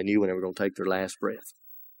live if they knew when they were going to take their last breath.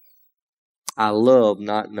 I love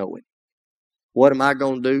not knowing. What am I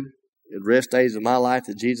going to do the rest days of my life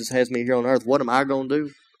that Jesus has me here on earth? What am I going to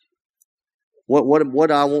do? What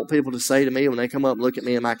do I want people to say to me when they come up and look at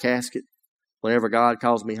me in my casket? Whenever God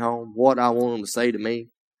calls me home, what I want them to say to me?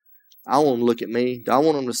 I want them to look at me. Do I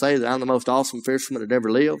want them to say that I'm the most awesome fisherman that ever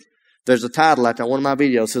lived? There's a title out there, one of my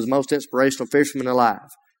videos says, most inspirational fisherman alive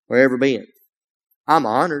or ever been. I'm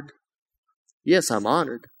honored. Yes, I'm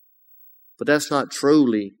honored. But that's not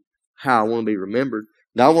truly how I want to be remembered.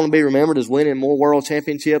 Do I want to be remembered as winning more world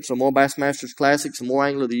championships or more Bassmasters Classics and more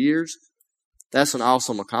Angler of the Years? That's an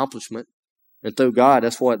awesome accomplishment. And through God,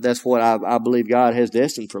 that's what I believe God has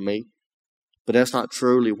destined for me. But that's not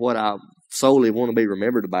truly what I solely want to be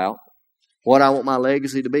remembered about. What I want my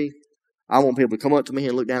legacy to be, I want people to come up to me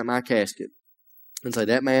and look down at my casket and say,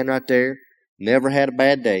 that man right there never had a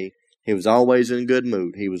bad day. He was always in a good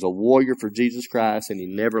mood. He was a warrior for Jesus Christ, and he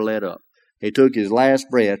never let up. He took his last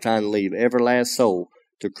breath trying to leave every last soul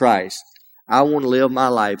to Christ. I want to live my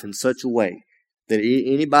life in such a way that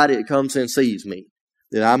anybody that comes and sees me,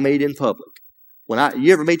 that I meet in public.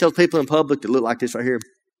 You ever meet those people in public that look like this right here?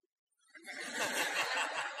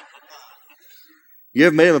 You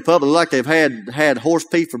ever meet them in public look like they've had horse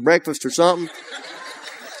pee for breakfast or something?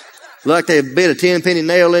 Look like they've bit a 10-penny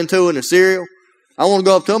nail into in a cereal? I want to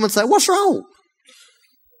go up to them and say, what's wrong?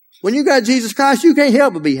 When you got Jesus Christ, you can't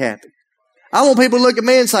help but be happy. I want people to look at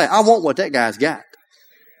me and say, I want what that guy's got.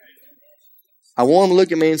 I want them to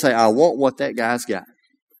look at me and say, I want what that guy's got.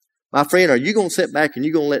 My friend, are you going to sit back and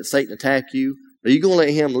you're going to let Satan attack you? Are you going to let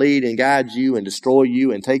him lead and guide you and destroy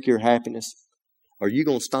you and take your happiness? Or are you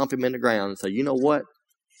going to stomp him in the ground and say, you know what?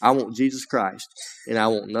 I want Jesus Christ and I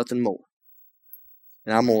want nothing more.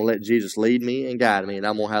 And I'm going to let Jesus lead me and guide me, and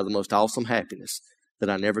I'm going to have the most awesome happiness that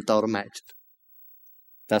I never thought imagined.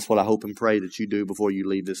 That's what I hope and pray that you do before you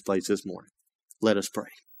leave this place this morning. Let us pray.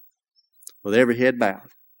 With every head bowed,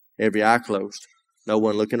 every eye closed, no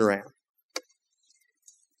one looking around.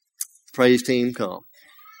 Praise team, come.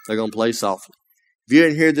 They're going to play softly. If you're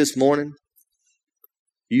in here this morning,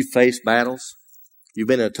 you've faced battles. You've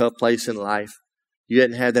been in a tough place in life. You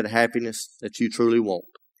hadn't had that happiness that you truly want.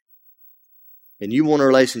 And you want a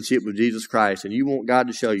relationship with Jesus Christ, and you want God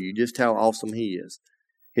to show you just how awesome He is.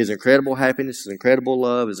 His incredible happiness, His incredible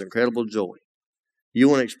love, His incredible joy. You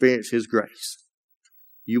want to experience His grace.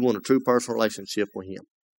 You want a true personal relationship with Him.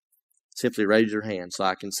 Simply raise your hand so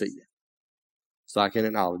I can see you. So I can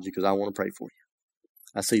acknowledge you because I want to pray for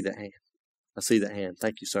you. I see that hand. I see that hand.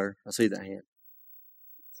 Thank you, sir. I see that hand.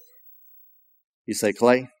 You say,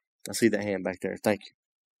 Clay, I see that hand back there. Thank you.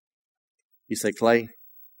 You say, Clay,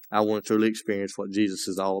 I want to truly experience what Jesus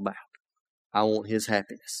is all about. I want His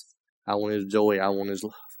happiness. I want His joy. I want His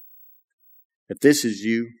love. If this is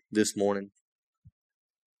you this morning,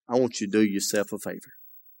 I want you to do yourself a favor.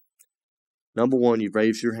 Number one, you've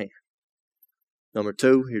raised your hand. Number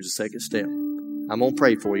two, here's the second step. I'm going to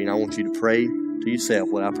pray for you, and I want you to pray to yourself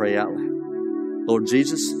what I pray out loud. Lord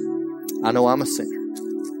Jesus, I know I'm a sinner.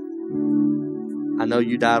 I know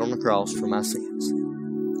you died on the cross for my sins.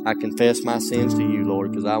 I confess my sins to you,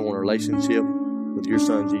 Lord, because I want a relationship with your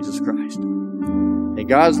Son, Jesus Christ. And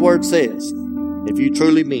God's Word says, if you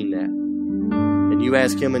truly mean that, and you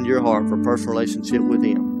ask Him in your heart for a personal relationship with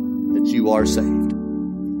Him, that you are saved.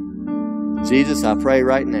 Jesus, I pray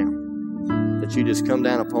right now that you just come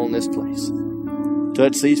down upon this place.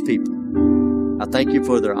 Touch these people. I thank you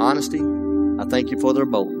for their honesty. I thank you for their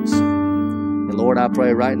boldness. And Lord, I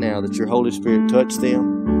pray right now that your Holy Spirit touch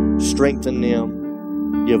them, strengthen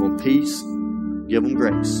them, give them peace, give them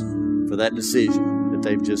grace for that decision that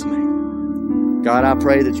they've just made. God, I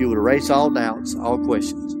pray that you would erase all doubts, all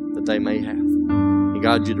questions that they may have. And And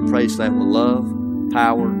God, you'd replace that with love,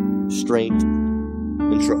 power, strength,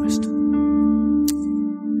 and trust.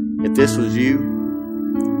 If this was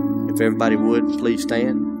you, if everybody would, please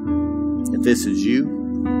stand. If this is you,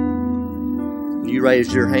 you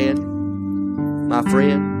raised your hand, my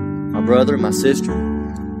friend, my brother, my sister,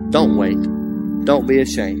 don't wait. Don't be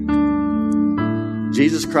ashamed.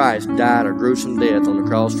 Jesus Christ died a gruesome death on the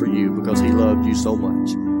cross for you because He loved you so much.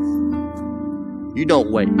 You don't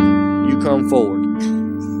wait. You come forward.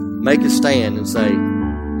 Make a stand and say,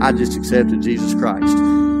 I just accepted Jesus Christ.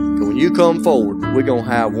 Because when you come forward, we're going to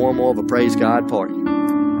have one more of a praise God party.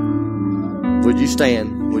 Would you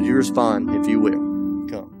stand? Would you respond, if you will?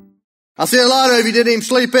 Come. I see a lot of you didn't even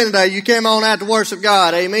sleep in today. You came on out to worship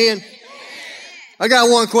God. Amen? I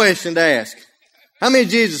got one question to ask. How many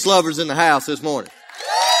Jesus lovers in the house this morning?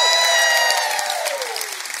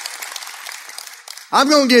 I'm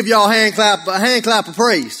going to give y'all a hand clap of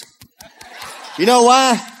praise. You know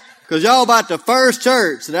why? Because y'all about the first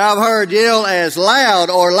church that I've heard yell as loud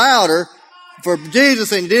or louder for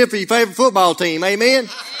Jesus than you did for your favorite football team. Amen?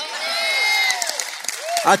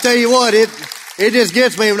 I tell you what, it just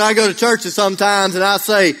gets me when I go to churches sometimes and I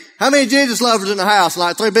say, how many Jesus lovers in the house? And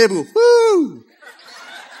like 3 people go, woo!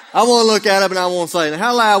 I want to look at them and I want to say, now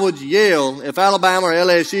how loud would you yell if Alabama or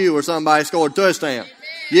LSU or somebody scored a touchdown?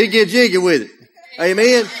 You'd get jiggy with it.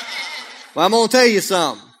 Amen? Well, I'm going to tell you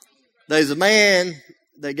something. There's a man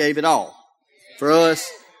that gave it all for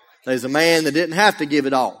us. There's a man that didn't have to give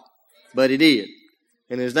it all, but he did.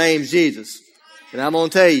 And his name's Jesus. And I'm going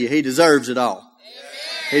to tell you, he deserves it all.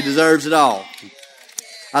 He deserves it all.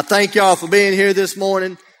 I thank y'all for being here this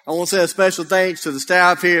morning. I want to say a special thanks to the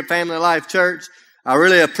staff here at Family Life Church. I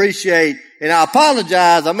really appreciate, and I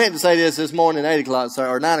apologize. I meant to say this morning at 8 o'clock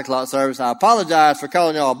or 9 o'clock service. I apologize for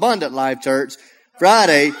calling y'all Abundant Life Church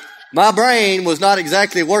Friday. My brain was not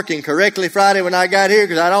exactly working correctly Friday when I got here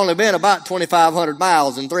because I'd only been about 2,500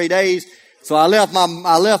 miles in 3 days. So I left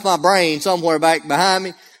my brain somewhere back behind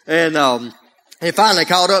me, and it finally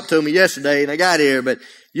caught up to me yesterday, and I got here. But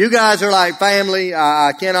you guys are like family.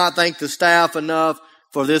 I cannot thank the staff enough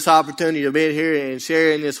for this opportunity to be here and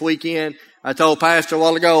sharing this weekend. I told Pastor a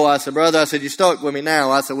while ago, I said, brother, I said, you stuck with me now.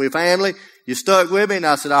 I said, we're family. You stuck with me. And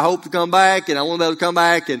I said, I hope to come back, and I want to be able to come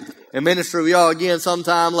back and minister with y'all again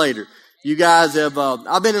sometime later. You guys have,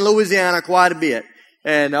 I've been in Louisiana quite a bit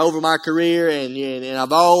and over my career, and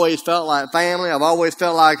I've always felt like family. I've always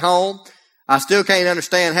felt like home. I still can't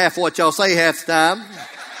understand half what y'all say half the time.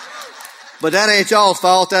 But that ain't y'all's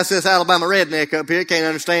fault. That's this Alabama redneck up here. Can't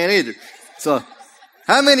understand either. So,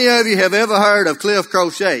 how many of you have ever heard of Cliff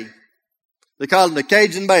Crochet? They call him the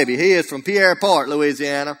Cajun Baby. He is from Pierre Part,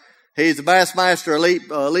 Louisiana. He's the Bassmaster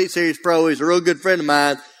Elite Series Pro. He's a real good friend of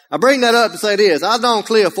mine. I bring that up to say this. I've known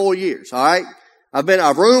Cliff 4 years, all right?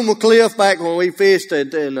 I've roomed with Cliff back when we fished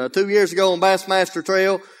 2 years ago on Bassmaster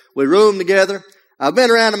Trail. We roomed together. I've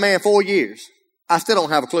been around the man 4 years. I still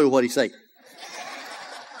don't have a clue what he's saying.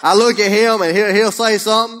 I look at him and he'll say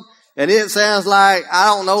something, and it sounds like, I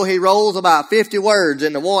don't know, he rolls about 50 words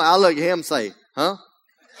into one. I look at him and say, huh?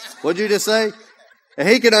 What'd you just say? And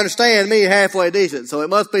he can understand me halfway decent, so it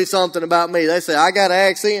must be something about me. They say, I got an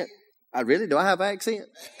accent. Do I have an accent?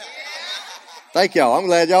 Thank y'all. I'm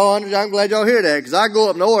glad y'all hear that, because I go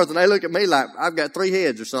up north and they look at me like I've got 3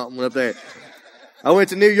 heads or something up there. I went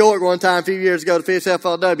to New York one time a few years ago to fish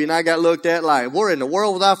FLW, and I got looked at like, where in the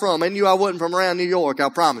world was I from? They knew I wasn't from around New York, I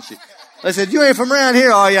promise you. They said, you ain't from around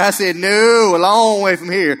here, are you? I said, no, a long way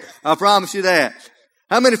from here. I promise you that.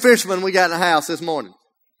 How many fishermen we got in the house this morning?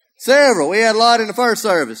 Several. We had a lot in the first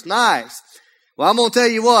service. Nice. Well, I'm going to tell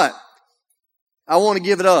you what. I want to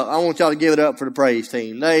give it up. I want y'all to give it up for the praise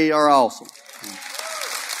team. They are awesome.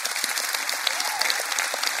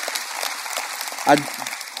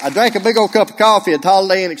 I drank a big old cup of coffee at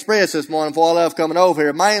Holiday Inn Express this morning before I left coming over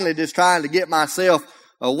here, mainly just trying to get myself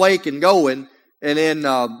awake and going. And then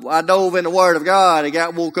I dove in the Word of God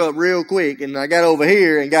and woke up real quick. And I got over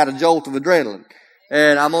here and got a jolt of adrenaline.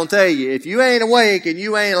 And I'm going to tell you, if you ain't awake and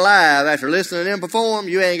you ain't alive after listening to them perform,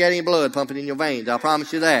 you ain't got any blood pumping in your veins. I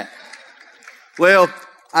promise you that. Well,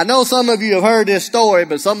 I know some of you have heard this story,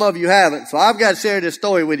 but some of you haven't. So I've got to share this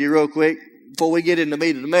story with you real quick before we get into the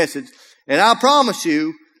meat of the message. And I promise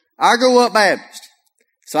you, I grew up Baptist.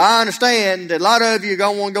 So I understand that a lot of you are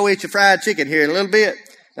going to want to go eat your fried chicken here in a little bit.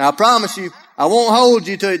 Now I promise you, I won't hold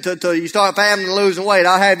you till you start famine and losing weight.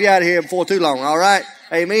 I'll have you out of here before too long. All right?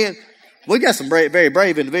 Amen. We got some very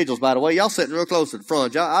brave individuals, by the way. Y'all sitting real close to the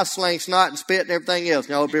front. I slang snot and spit and everything else.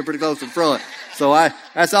 Y'all up here pretty close to the front. So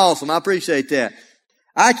that's awesome. I appreciate that.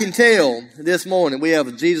 I can tell this morning we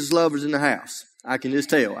have Jesus lovers in the house. I can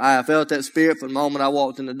just tell. I felt that spirit from the moment I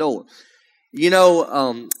walked in the door.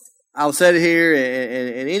 I'll sit here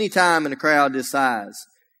and any time in a crowd this size,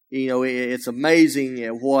 it's amazing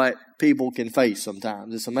at what people can face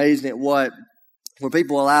sometimes. It's amazing at where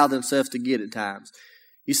people allow themselves to get at times.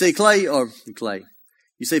 You see, Clay,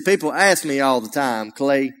 people ask me all the time,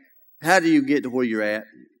 Clay, how do you get to where you're at?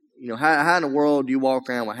 How in the world do you walk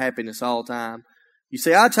around with happiness all the time? You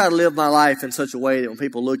see, I try to live my life in such a way that when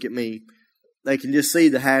people look at me, they can just see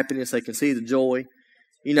the happiness, they can see the joy.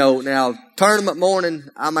 Now, tournament morning,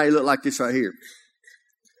 I may look like this right here.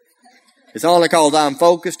 It's only because I'm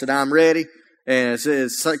focused and I'm ready. And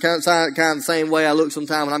it's kind of the same way I look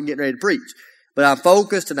sometimes when I'm getting ready to preach. But I'm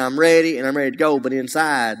focused and I'm ready to go. But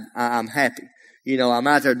inside, I'm happy. I'm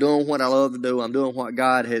out there doing what I love to do. I'm doing what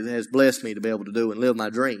God has blessed me to be able to do and live my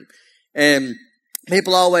dream. And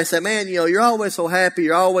people always say, man, you're always so happy.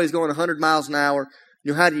 You're always going 100 miles an hour.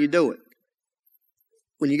 How do you do it?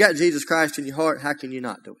 When you got Jesus Christ in your heart, how can you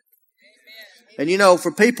not do it? And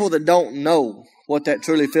for people that don't know what that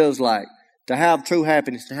truly feels like, to have true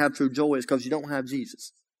happiness, to have true joy, is because you don't have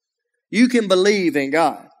Jesus. You can believe in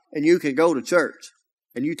God, and you can go to church,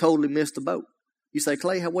 and you totally miss the boat. You say,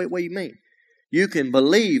 Clay, what do you mean? You can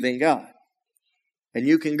believe in God, and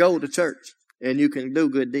you can go to church, and you can do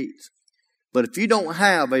good deeds. But if you don't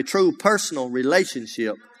have a true personal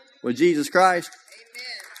relationship with Jesus Christ,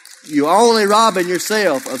 you're only robbing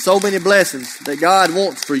yourself of so many blessings that God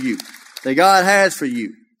wants for you, that God has for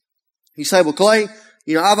you. You say, well, Clay,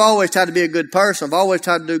 I've always tried to be a good person. I've always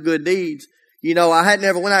tried to do good deeds. I had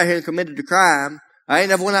never went out here and committed a crime. I ain't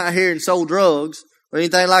never went out here and sold drugs or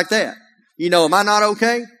anything like that. Am I not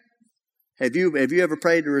okay? Have you ever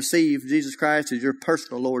prayed to receive Jesus Christ as your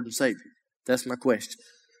personal Lord and Savior? That's my question.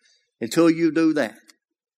 Until you do that,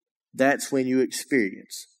 that's when you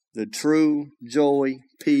experience the true joy,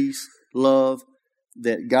 peace, love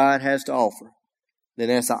that God has to offer. Then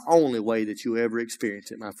that's the only way that you ever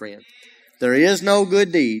experience it, my friend. There is no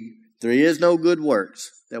good deed, there is no good works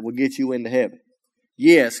that will get you into heaven.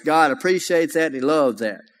 Yes, God appreciates that and He loves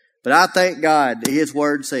that. But I thank God that His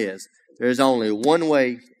Word says there's only one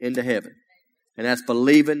way into heaven. And that's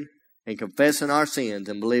believing and confessing our sins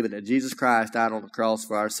and believing that Jesus Christ died on the cross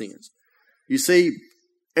for our sins. You see,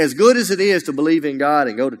 as good as it is to believe in God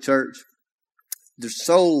and go to church, there's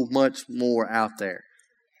so much more out there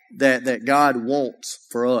that God wants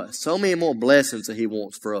for us. So many more blessings that He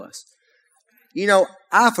wants for us.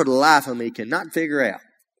 I, for the life of me, cannot figure out.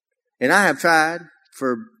 And I have tried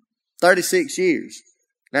for 36 years.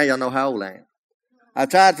 Now y'all know how old I am. I've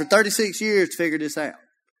tried for 36 years to figure this out.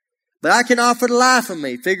 But I cannot for the life of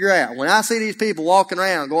me figure out, when I see these people walking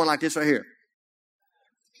around going like this right here.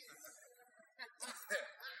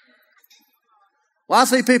 Well, I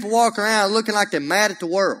see people walking around looking like they're mad at the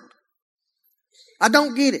world. I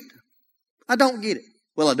don't get it. I don't get it.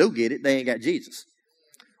 Well, I do get it. They ain't got Jesus.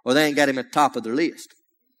 Or they ain't got Him at the top of their list.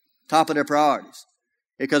 Top of their priorities.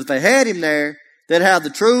 Because if they had Him there, they'd have the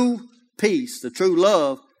true peace, the true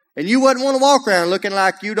love, and you wouldn't want to walk around looking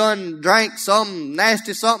like you done drank some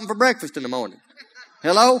nasty something for breakfast in the morning.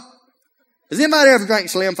 Hello? Has anybody ever drank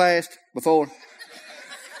Slim Fast before?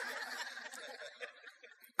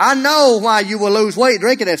 I know why you will lose weight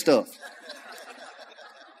drinking that stuff.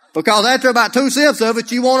 Because after about 2 sips of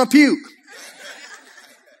it, you want to puke.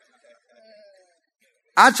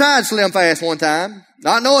 I tried Slim Fast one time,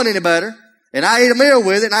 not knowing any better, and I ate a meal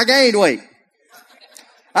with it and I gained weight.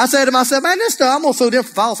 I said to myself, man, this stuff, I'm going to sue them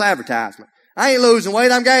for false advertisement. I ain't losing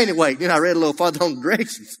weight, I'm gaining weight. I read a little further on the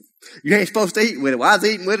directions. You ain't supposed to eat with it. Well, I was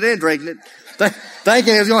eating with it and drinking it,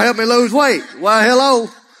 thinking it was going to help me lose weight. Well, hello,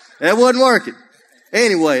 that wasn't working.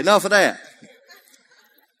 Anyway, enough of that.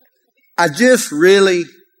 I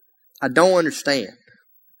don't understand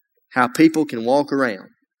how people can walk around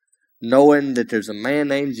knowing that there's a man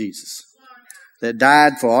named Jesus that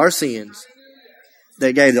died for our sins,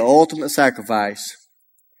 that gave the ultimate sacrifice,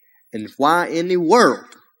 and why in the world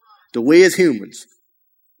do we as humans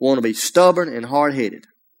want to be stubborn and hard-headed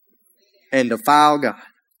and defile God?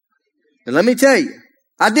 And let me tell you,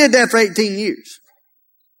 I did that for 18 years.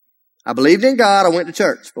 I believed in God, I went to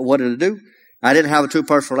church, but what did I do? I didn't have a true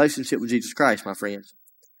personal relationship with Jesus Christ, my friends.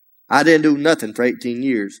 I didn't do nothing for 18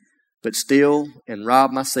 years but steal and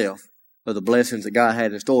rob myself of the blessings that God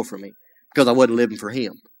had in store for me because I wasn't living for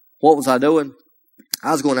Him. What was I doing?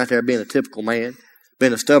 I was going out there being a typical man,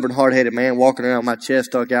 being a stubborn, hard-headed man, walking around with my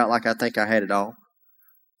chest stuck out like I think I had it all.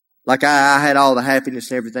 Like I had all the happiness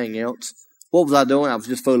and everything else. What was I doing? I was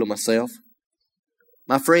just fooling myself.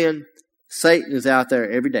 My friend, Satan is out there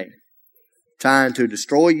every day trying to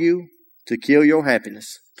destroy you, to kill your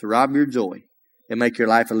happiness, to rob your joy, and make your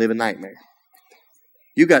life a living nightmare.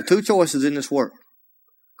 You got two choices in this world.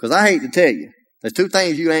 Because I hate to tell you, there's two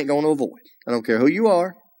things you ain't going to avoid. I don't care who you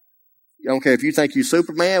are. I don't care if you think you're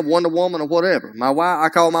Superman, Wonder Woman, or whatever. I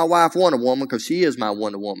call my wife Wonder Woman because she is my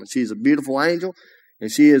Wonder Woman. She's a beautiful angel,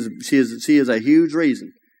 and she is a huge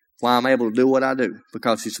reason why I'm able to do what I do,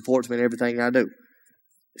 because she supports me in everything I do.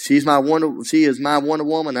 She is my Wonder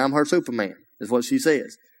Woman, and I'm her Superman, is what she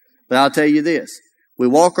says. But I'll tell you this. We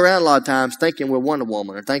walk around a lot of times thinking we're Wonder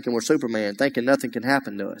Woman or thinking we're Superman, thinking nothing can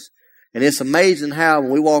happen to us. And it's amazing how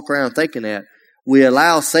when we walk around thinking that, we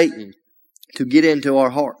allow Satan to get into our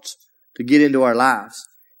hearts, to get into our lives,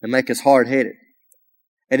 and make us hard-headed.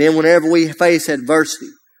 And then whenever we face adversity,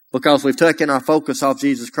 because we've taken our focus off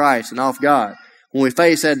Jesus Christ and off God, when we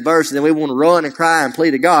face adversity, then we want to run and cry and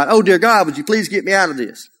plead to God, oh, dear God, would you please get me out of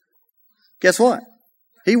this? Guess what?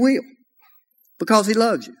 He will, because He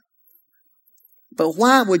loves you. But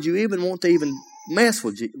why would you even want to even mess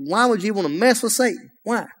with you? Why would you want to mess with Satan?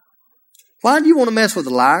 Why? Why do you want to mess with a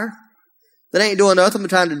liar that ain't doing nothing but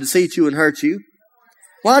trying to deceive you and hurt you?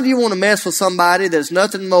 Why do you want to mess with somebody that's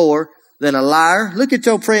nothing more than a liar? Look at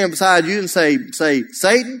your friend beside you and say,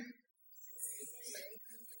 Satan.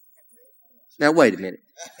 Now, wait a minute.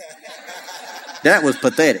 That was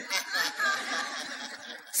pathetic.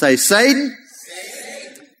 Say, Satan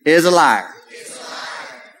is a liar.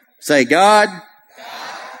 Say, God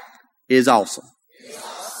is awesome.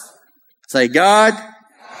 Say, God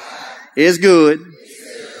is good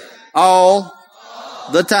all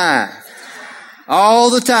the time. All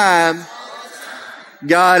the time,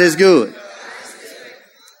 God is good.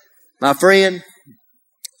 My friend,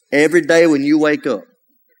 every day when you wake up,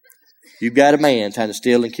 you've got a man trying to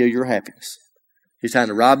steal and kill your happiness. He's trying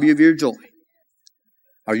to rob you of your joy.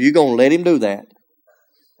 Are you going to let him do that?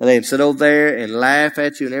 And let him sit over there and laugh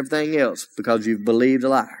at you and everything else because you've believed a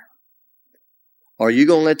liar? Or are you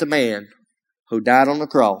going to let the man who died on the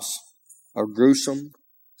cross a gruesome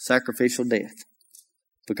sacrificial death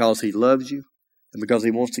because he loves you and because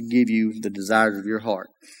he wants to give you the desires of your heart?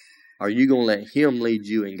 Are you going to let him lead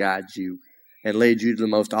you and guide you and lead you to the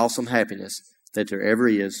most awesome happiness that there ever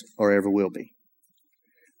is or ever will be?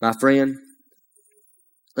 My friend,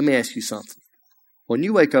 let me ask you something. When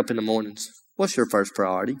you wake up in the mornings, what's your first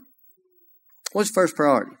priority? What's your first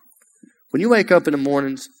priority? When you wake up in the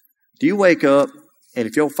mornings, do you wake up and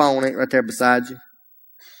if your phone ain't right there beside you?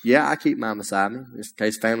 Yeah, I keep mine beside me just in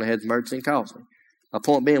case family has an emergency and calls me. My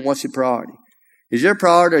point being, what's your priority? Is your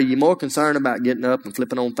priority, are you more concerned about getting up and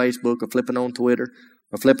flipping on Facebook or flipping on Twitter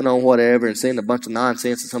or flipping on whatever and seeing a bunch of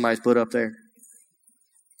nonsense that somebody's put up there?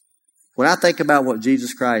 When I think about what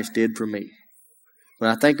Jesus Christ did for me, when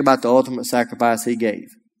I think about the ultimate sacrifice He gave,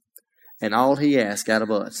 and all He asks out of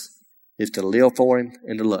us is to live for Him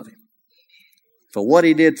and to love Him. For what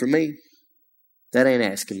He did for me, that ain't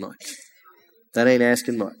asking much. That ain't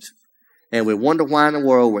asking much. And we wonder why in the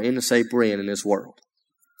world we're in the shape we're in this world.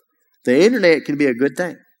 The internet can be a good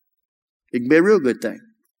thing. It can be a real good thing.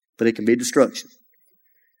 But it can be destruction.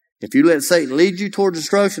 If you let Satan lead you toward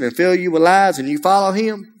destruction and fill you with lies and you follow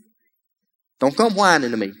him, don't come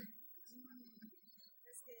whining to me.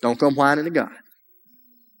 Don't come whining to God.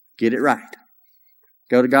 Get it right.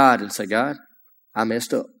 Go to God and say, God, I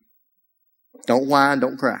messed up. Don't whine,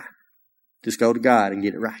 don't cry. Just go to God and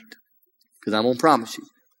get it right. Because I'm going to promise you,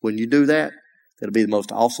 when you do that, it'll be the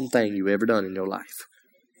most awesome thing you've ever done in your life.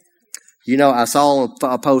 You know, I saw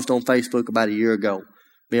a post on Facebook about a year ago.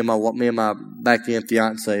 Me and my back then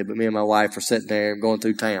fiance, but me and my wife were sitting there going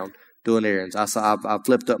through town doing errands. I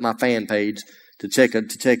flipped up my fan page to check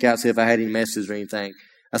out, see if I had any messages or anything.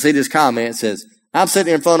 I see this comment that says, I'm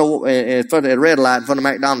sitting in front of a red light in front of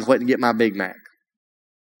McDonald's waiting to get my Big Mac.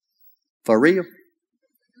 For real?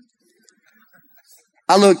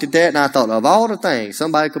 I looked at that and I thought, of all the things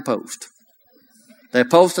somebody could post, they're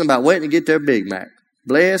posting about waiting to get their Big Mac.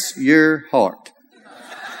 Bless your heart.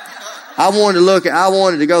 I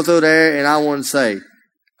wanted to go through there and I wanted to say,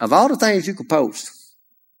 of all the things you could post,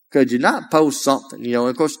 could you not post something? You know, and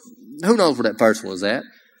of course, who knows where that person was at?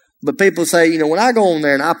 But people say, you know, when I go on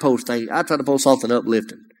there and I post things, I try to post something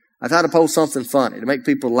uplifting. I try to post something funny to make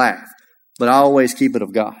people laugh. But I always keep it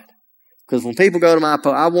of God. Because when people go to my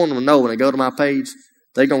page, I want them to know when they go to my page,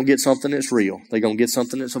 they're going to get something that's real. They're going to get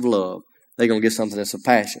something that's of love. They're going to get something that's of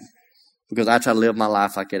passion. Because I try to live my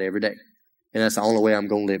life like that every day. And that's the only way I'm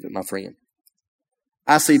going to live it, my friend.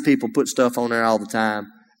 I see people put stuff on there all the time.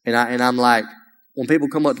 And I'm like, when people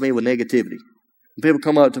come up to me with negativity, when people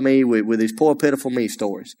come up to me with these poor, pitiful me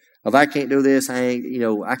stories, if I can't do this, I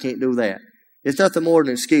can't do that. It's nothing more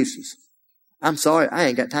than excuses. I'm sorry, I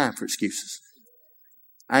ain't got time for excuses.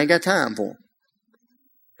 I ain't got time for them.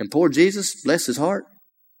 And poor Jesus, bless his heart,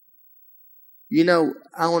 You know,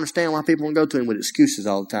 I don't understand why people want to go to him with excuses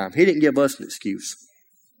all the time. He didn't give us an excuse.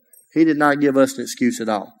 He did not give us an excuse at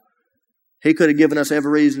all. He could have given us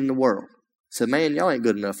every reason in the world. Said, man, y'all ain't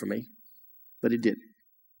good enough for me. But he didn't.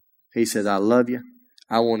 He says, I love you.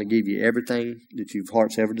 I want to give you everything that your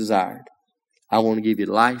heart's ever desired. I want to give you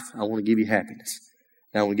life. I want to give you happiness.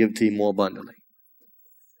 And I want to give it to you more abundantly.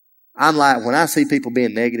 I'm like, when I see people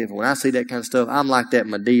being negative, when I see that kind of stuff, I'm like that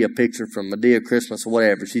Medea picture from Medea Christmas or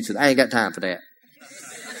whatever. She said, I ain't got time for that.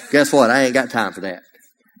 Guess what? I ain't got time for that.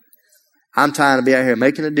 I'm trying to be out here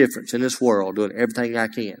making a difference in this world, doing everything I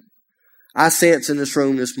can. I sense in this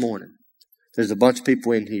room this morning, there's a bunch of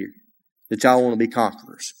people in here that y'all want to be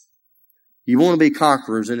conquerors. You want to be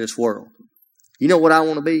conquerors in this world. You know what I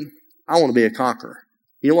want to be? I want to be a conqueror.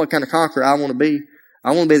 You know what kind of conqueror I want to be?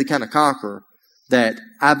 I want to be the kind of conqueror that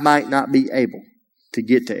I might not be able to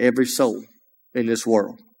get to every soul in this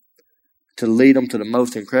world, to lead them to the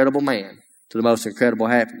most incredible man, to the most incredible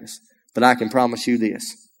happiness. But I can promise you this.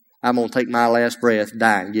 I'm going to take my last breath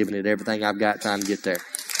dying, giving it everything I've got trying to get there.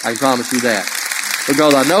 I can promise you that.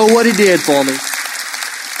 Because I know what he did for me.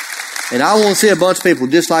 And I want to see a bunch of people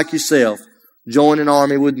just like yourself join an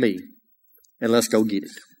army with me. And let's go get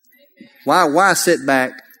it. Why sit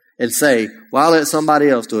back and say, well, I'll let somebody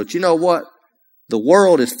else do it? You know what? The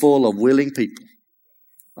world is full of willing people.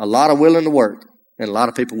 A lot of willing to work and a lot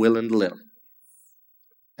of people willing to let them.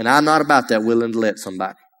 And I'm not about that willing to let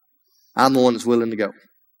somebody. I'm the one that's willing to go.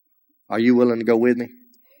 Are you willing to go with me?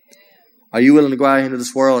 Are you willing to go out into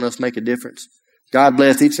this world and us make a difference? God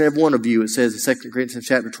bless each and every one of you. It says in 2 Corinthians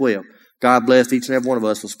chapter 12, God blessed each and every one of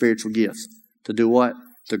us with spiritual gifts. To do what?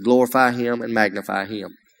 To glorify him and magnify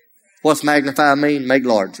him. What's magnify mean? Make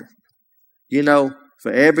larger. You know,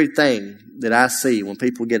 for everything that I see when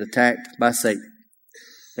people get attacked by Satan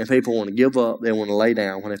and people want to give up, they want to lay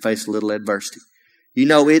down when they face a little adversity. You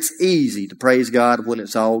know, it's easy to praise God when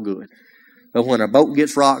it's all good. But when a boat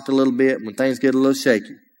gets rocked a little bit, when things get a little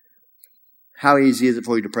shaky, how easy is it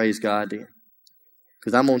for you to praise God then?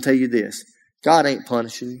 Because I'm going to tell you this. God ain't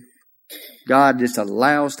punishing you. God just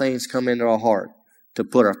allows things to come into our heart to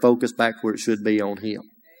put our focus back where it should be on him.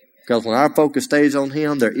 Because when our focus stays on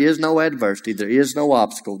him, there is no adversity, there is no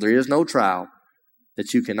obstacle, there is no trial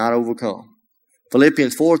that you cannot overcome.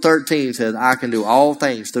 Philippians 4:13 says, I can do all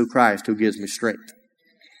things through Christ who gives me strength.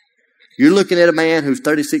 You're looking at a man who's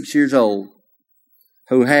 36 years old,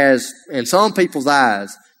 who has, in some people's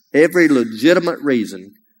eyes, every legitimate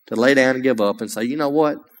reason to lay down and give up and say, you know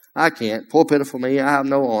what? I can't. Poor pitiful me. I have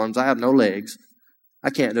no arms. I have no legs. I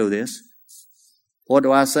can't do this. What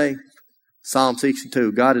do I say? Psalm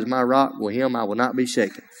 62, God is my rock. With him I will not be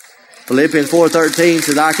shaken. Philippians 4:13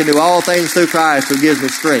 says, I can do all things through Christ who gives me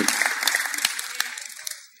strength.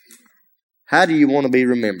 How do you want to be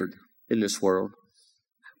remembered in this world?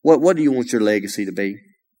 What do you want your legacy to be?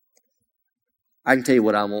 I can tell you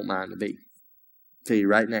what I want mine to be. I'll tell you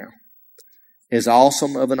right now. As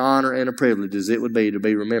awesome of an honor and a privilege as it would be to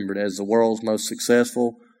be remembered as the world's most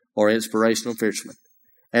successful or inspirational fisherman.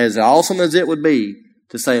 As awesome as it would be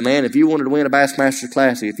to say, man, if you wanted to win a Bassmasters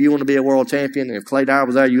Classic, if you want to be a world champion, if Clay Dyer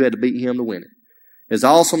was there, you had to beat him to win it. As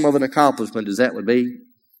awesome of an accomplishment as that would be,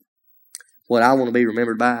 what I want to be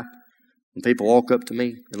remembered by, when people walk up to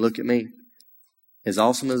me and look at me, as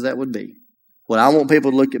awesome as that would be, what I want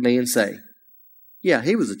people to look at me and say, yeah,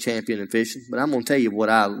 he was a champion in fishing, but I'm going to tell you what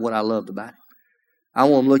I loved about it. I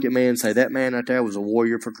want them to look at me and say, that man right there was a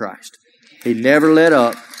warrior for Christ. He never let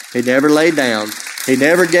up. He never laid down. He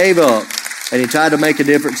never gave up. And he tried to make a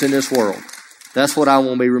difference in this world. That's what I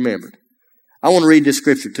want to be remembered. I want to read this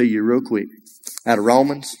scripture to you real quick. Out of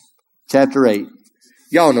Romans chapter 8.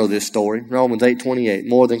 Y'all know this story. Romans 8:28.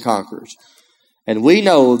 More than conquerors. And we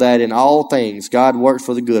know that in all things God works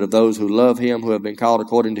for the good of those who love him, who have been called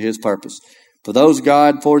according to his purpose. For those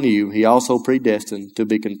God foreknew, he also predestined to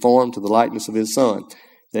be conformed to the likeness of his Son,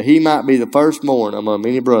 that he might be the firstborn among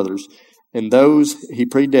many brothers. And those he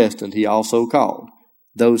predestined, he also called.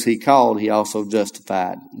 Those he called, he also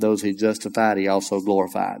justified. Those he justified, he also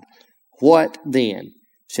glorified. What then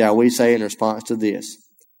shall we say in response to this?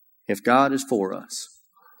 If God is for us,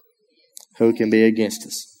 who can be against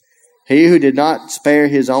us? He who did not spare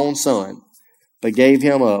his own Son, but gave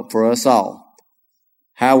him up for us all,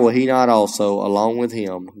 how will he not also, along with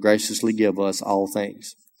him, graciously give us all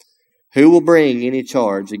things? Who will bring any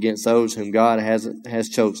charge against those whom God has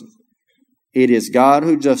chosen? It is God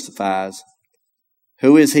who justifies.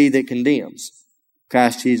 Who is he that condemns?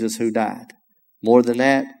 Christ Jesus who died. More than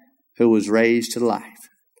that, who was raised to life.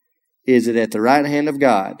 Is it at the right hand of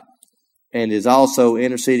God, and is also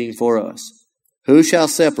interceding for us? Who shall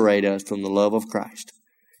separate us from the love of Christ?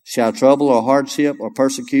 Shall trouble or hardship or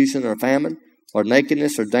persecution or famine or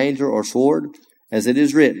nakedness, or danger, or sword, as it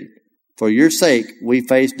is written, for your sake we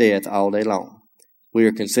face death all day long. We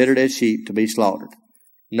are considered as sheep to be slaughtered.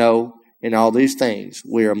 No, in all these things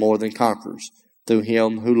we are more than conquerors through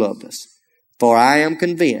him who loved us. For I am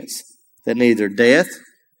convinced that neither death,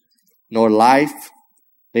 nor life,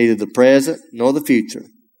 neither the present nor the future,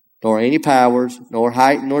 nor any powers, nor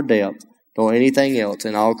height nor depth, nor anything else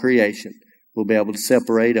in all creation will be able to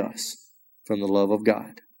separate us from the love of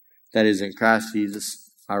God that is in Christ Jesus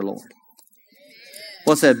our Lord.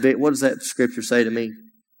 What does that scripture say to me?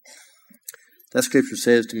 That scripture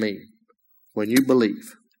says to me, when you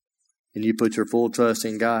believe and you put your full trust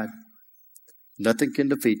in God, nothing can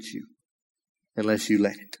defeat you unless you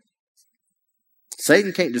let it.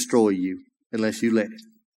 Satan can't destroy you unless you let it.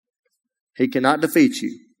 He cannot defeat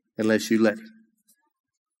you unless you let it.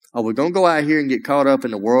 Are we going to go out here and get caught up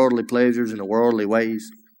in the worldly pleasures and the worldly ways?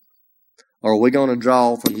 Or are we going to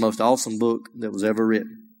draw from the most awesome book that was ever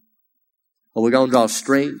written? Are we going to draw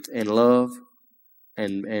strength and love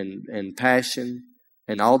and passion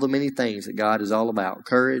and all the many things that God is all about?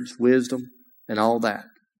 Courage, wisdom, and all that.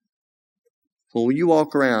 When you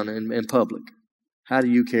walk around in public, how do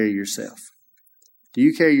you carry yourself? Do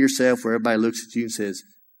you carry yourself where everybody looks at you and says,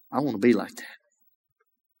 I want to be like that?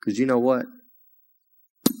 Because you know what?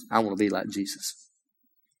 I want to be like Jesus.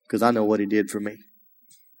 Because I know what he did for me.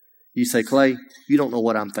 You say, Clay, you don't know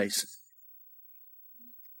what I'm facing.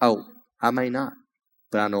 Oh, I may not.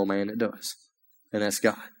 But I know a man that does. And that's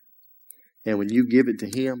God. And when you give it to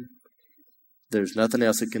him, there's nothing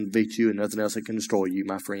else that can beat you and nothing else that can destroy you,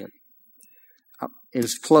 my friend. In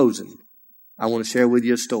closing, I want to share with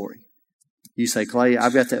you a story. You say, Clay,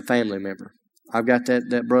 I've got that family member. I've got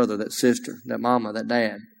that brother, that sister, that mama, that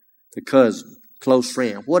dad, the cousin, close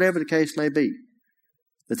friend, whatever the case may be.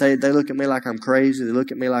 That they look at me like I'm crazy. They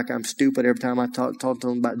look at me like I'm stupid every time I talk to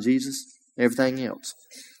them about Jesus, everything else.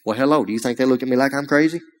 Well, hello, do you think they look at me like I'm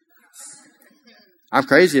crazy? I'm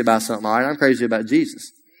crazy about something, all right? I'm crazy about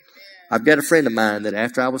Jesus. I've got a friend of mine that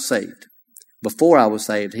after I was saved, before I was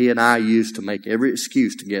saved, he and I used to make every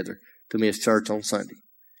excuse together to miss church on Sunday.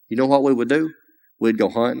 You know what we would do? We'd go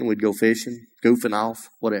hunting, we'd go fishing, goofing off,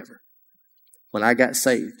 whatever. When I got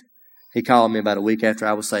saved, he called me about a week after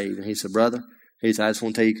I was saved, and he said, brother, he said, I just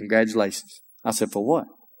want to tell you congratulations. I said, for what?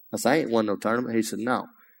 I said, I ain't won no tournament. He said, no.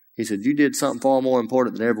 He said, you did something far more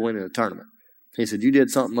important than ever winning a tournament. He said, you did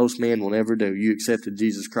something most men will never do. You accepted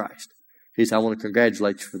Jesus Christ. He said, I want to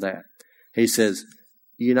congratulate you for that. He says,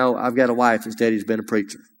 you know, I've got a wife that's daddy's been a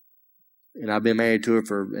preacher. And I've been married to her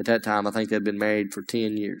for, at that time, I think they'd been married for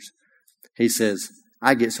 10 years. He says,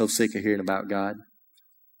 I get so sick of hearing about God.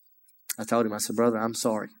 I told him, I said, brother, I'm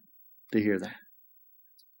sorry to hear that.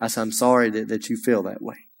 I said, I'm sorry that you feel that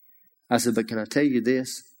way. I said, but can I tell you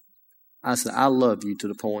this? I said, I love you to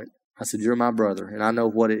the point. I said, you're my brother, and I know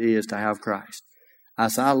what it is to have Christ. I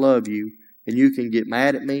said, I love you, and you can get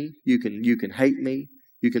mad at me. You can hate me.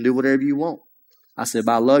 You can do whatever you want. I said,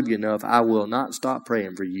 but I love you enough, I will not stop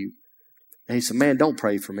praying for you. And he said, man, don't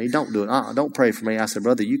pray for me. Don't do it. Don't pray for me. I said,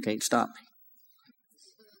 brother, you can't stop me.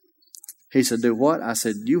 He said, do what? I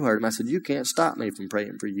said, you heard him. I said, you can't stop me from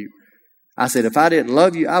praying for you. I said, if I didn't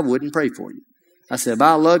love you, I wouldn't pray for you. I said, if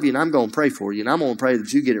I love you and I'm going to pray for you, and I'm going to pray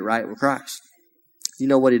that you get it right with Christ. You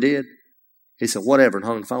know what he did? He said, whatever, and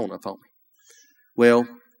hung the phone up on me. Well,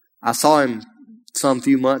 I saw him some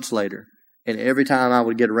few months later, and every time I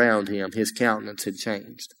would get around him, his countenance had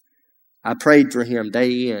changed. I prayed for him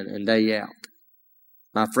day in and day out.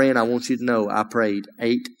 My friend, I want you to know I prayed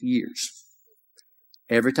 8 years.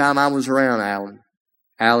 Every time I was around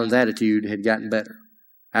Alan's attitude had gotten better.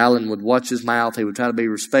 Alan would watch his mouth. He would try to be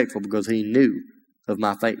respectful because he knew of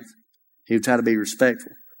my faith. He would try to be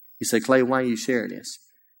respectful. He said, Clay, why are you sharing this?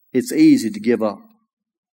 It's easy to give up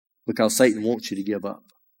because Satan wants you to give up.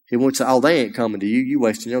 He wants to, oh, they ain't coming to you. You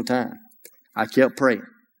wasting your time. I kept praying.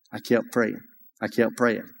 I kept praying. I kept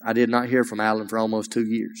praying. I did not hear from Alan for almost 2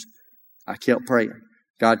 years. I kept praying.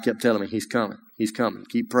 God kept telling me, he's coming. He's coming.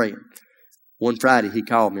 Keep praying. One Friday, he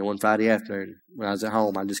called me one Friday afternoon when I was at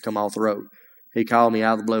home. I just come off the road. He called me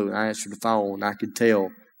out of the blue, and I answered the phone, and I could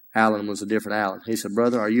tell Alan was a different Alan. He said,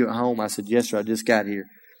 brother, are you at home? I said, yes, sir, I just got here.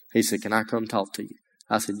 He said, can I come talk to you?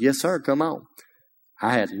 I said, yes, sir, come on.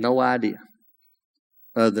 I had no idea,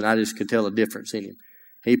 other than I just could tell a difference in him.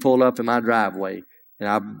 He pulled up in my driveway, and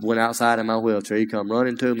I went outside in my wheelchair. He come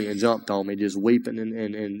running to me and jumped on me, just weeping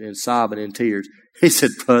and sobbing in tears. He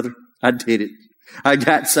said, brother, I did it. I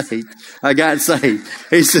got saved. I got saved.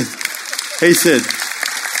 He said,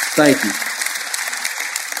 thank you.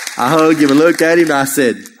 I hugged him and looked at him, and I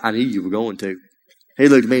said, I knew you were going to. He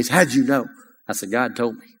looked at me and said, how'd you know? I said, God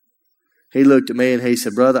told me. He looked at me and he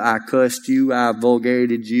said, brother, I cussed you. I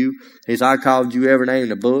vulgarated you. He said, I called you every name in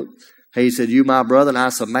the book. He said, you my brother, and I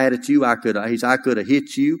was so mad at you. I could have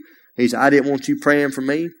hit you. He said, I didn't want you praying for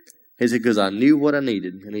me. He said, because I knew what I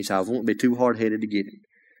needed. And he said, I won't be too hard-headed to get it.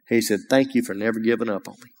 He said, thank you for never giving up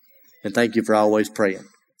on me. And thank you for always praying.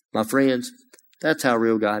 My friends, that's how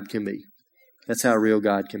real God can be. That's how real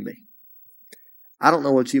God can be. I don't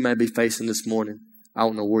know what you may be facing this morning. I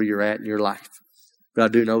don't know where you're at in your life. But I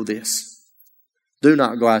do know this. Do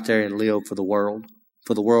not go out there and live for the world,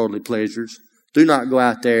 for the worldly pleasures. Do not go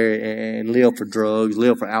out there and live for drugs,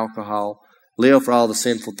 live for alcohol, live for all the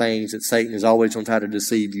sinful things that Satan is always going to try to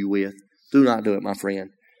deceive you with. Do not do it, my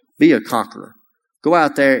friend. Be a conqueror. Go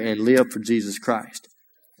out there and live for Jesus Christ.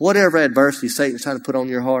 Whatever adversity Satan's trying to put on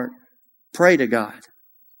your heart, pray to God.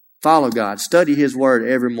 Follow God. Study His Word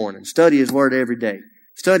every morning. Study His Word every day.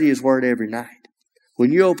 Study His Word every night.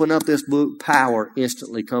 When you open up this book, power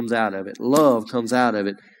instantly comes out of it. Love comes out of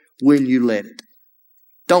it when you let it.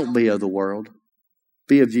 Don't be of the world.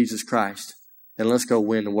 Be of Jesus Christ. And let's go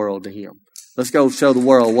win the world to Him. Let's go show the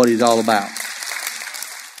world what He's all about.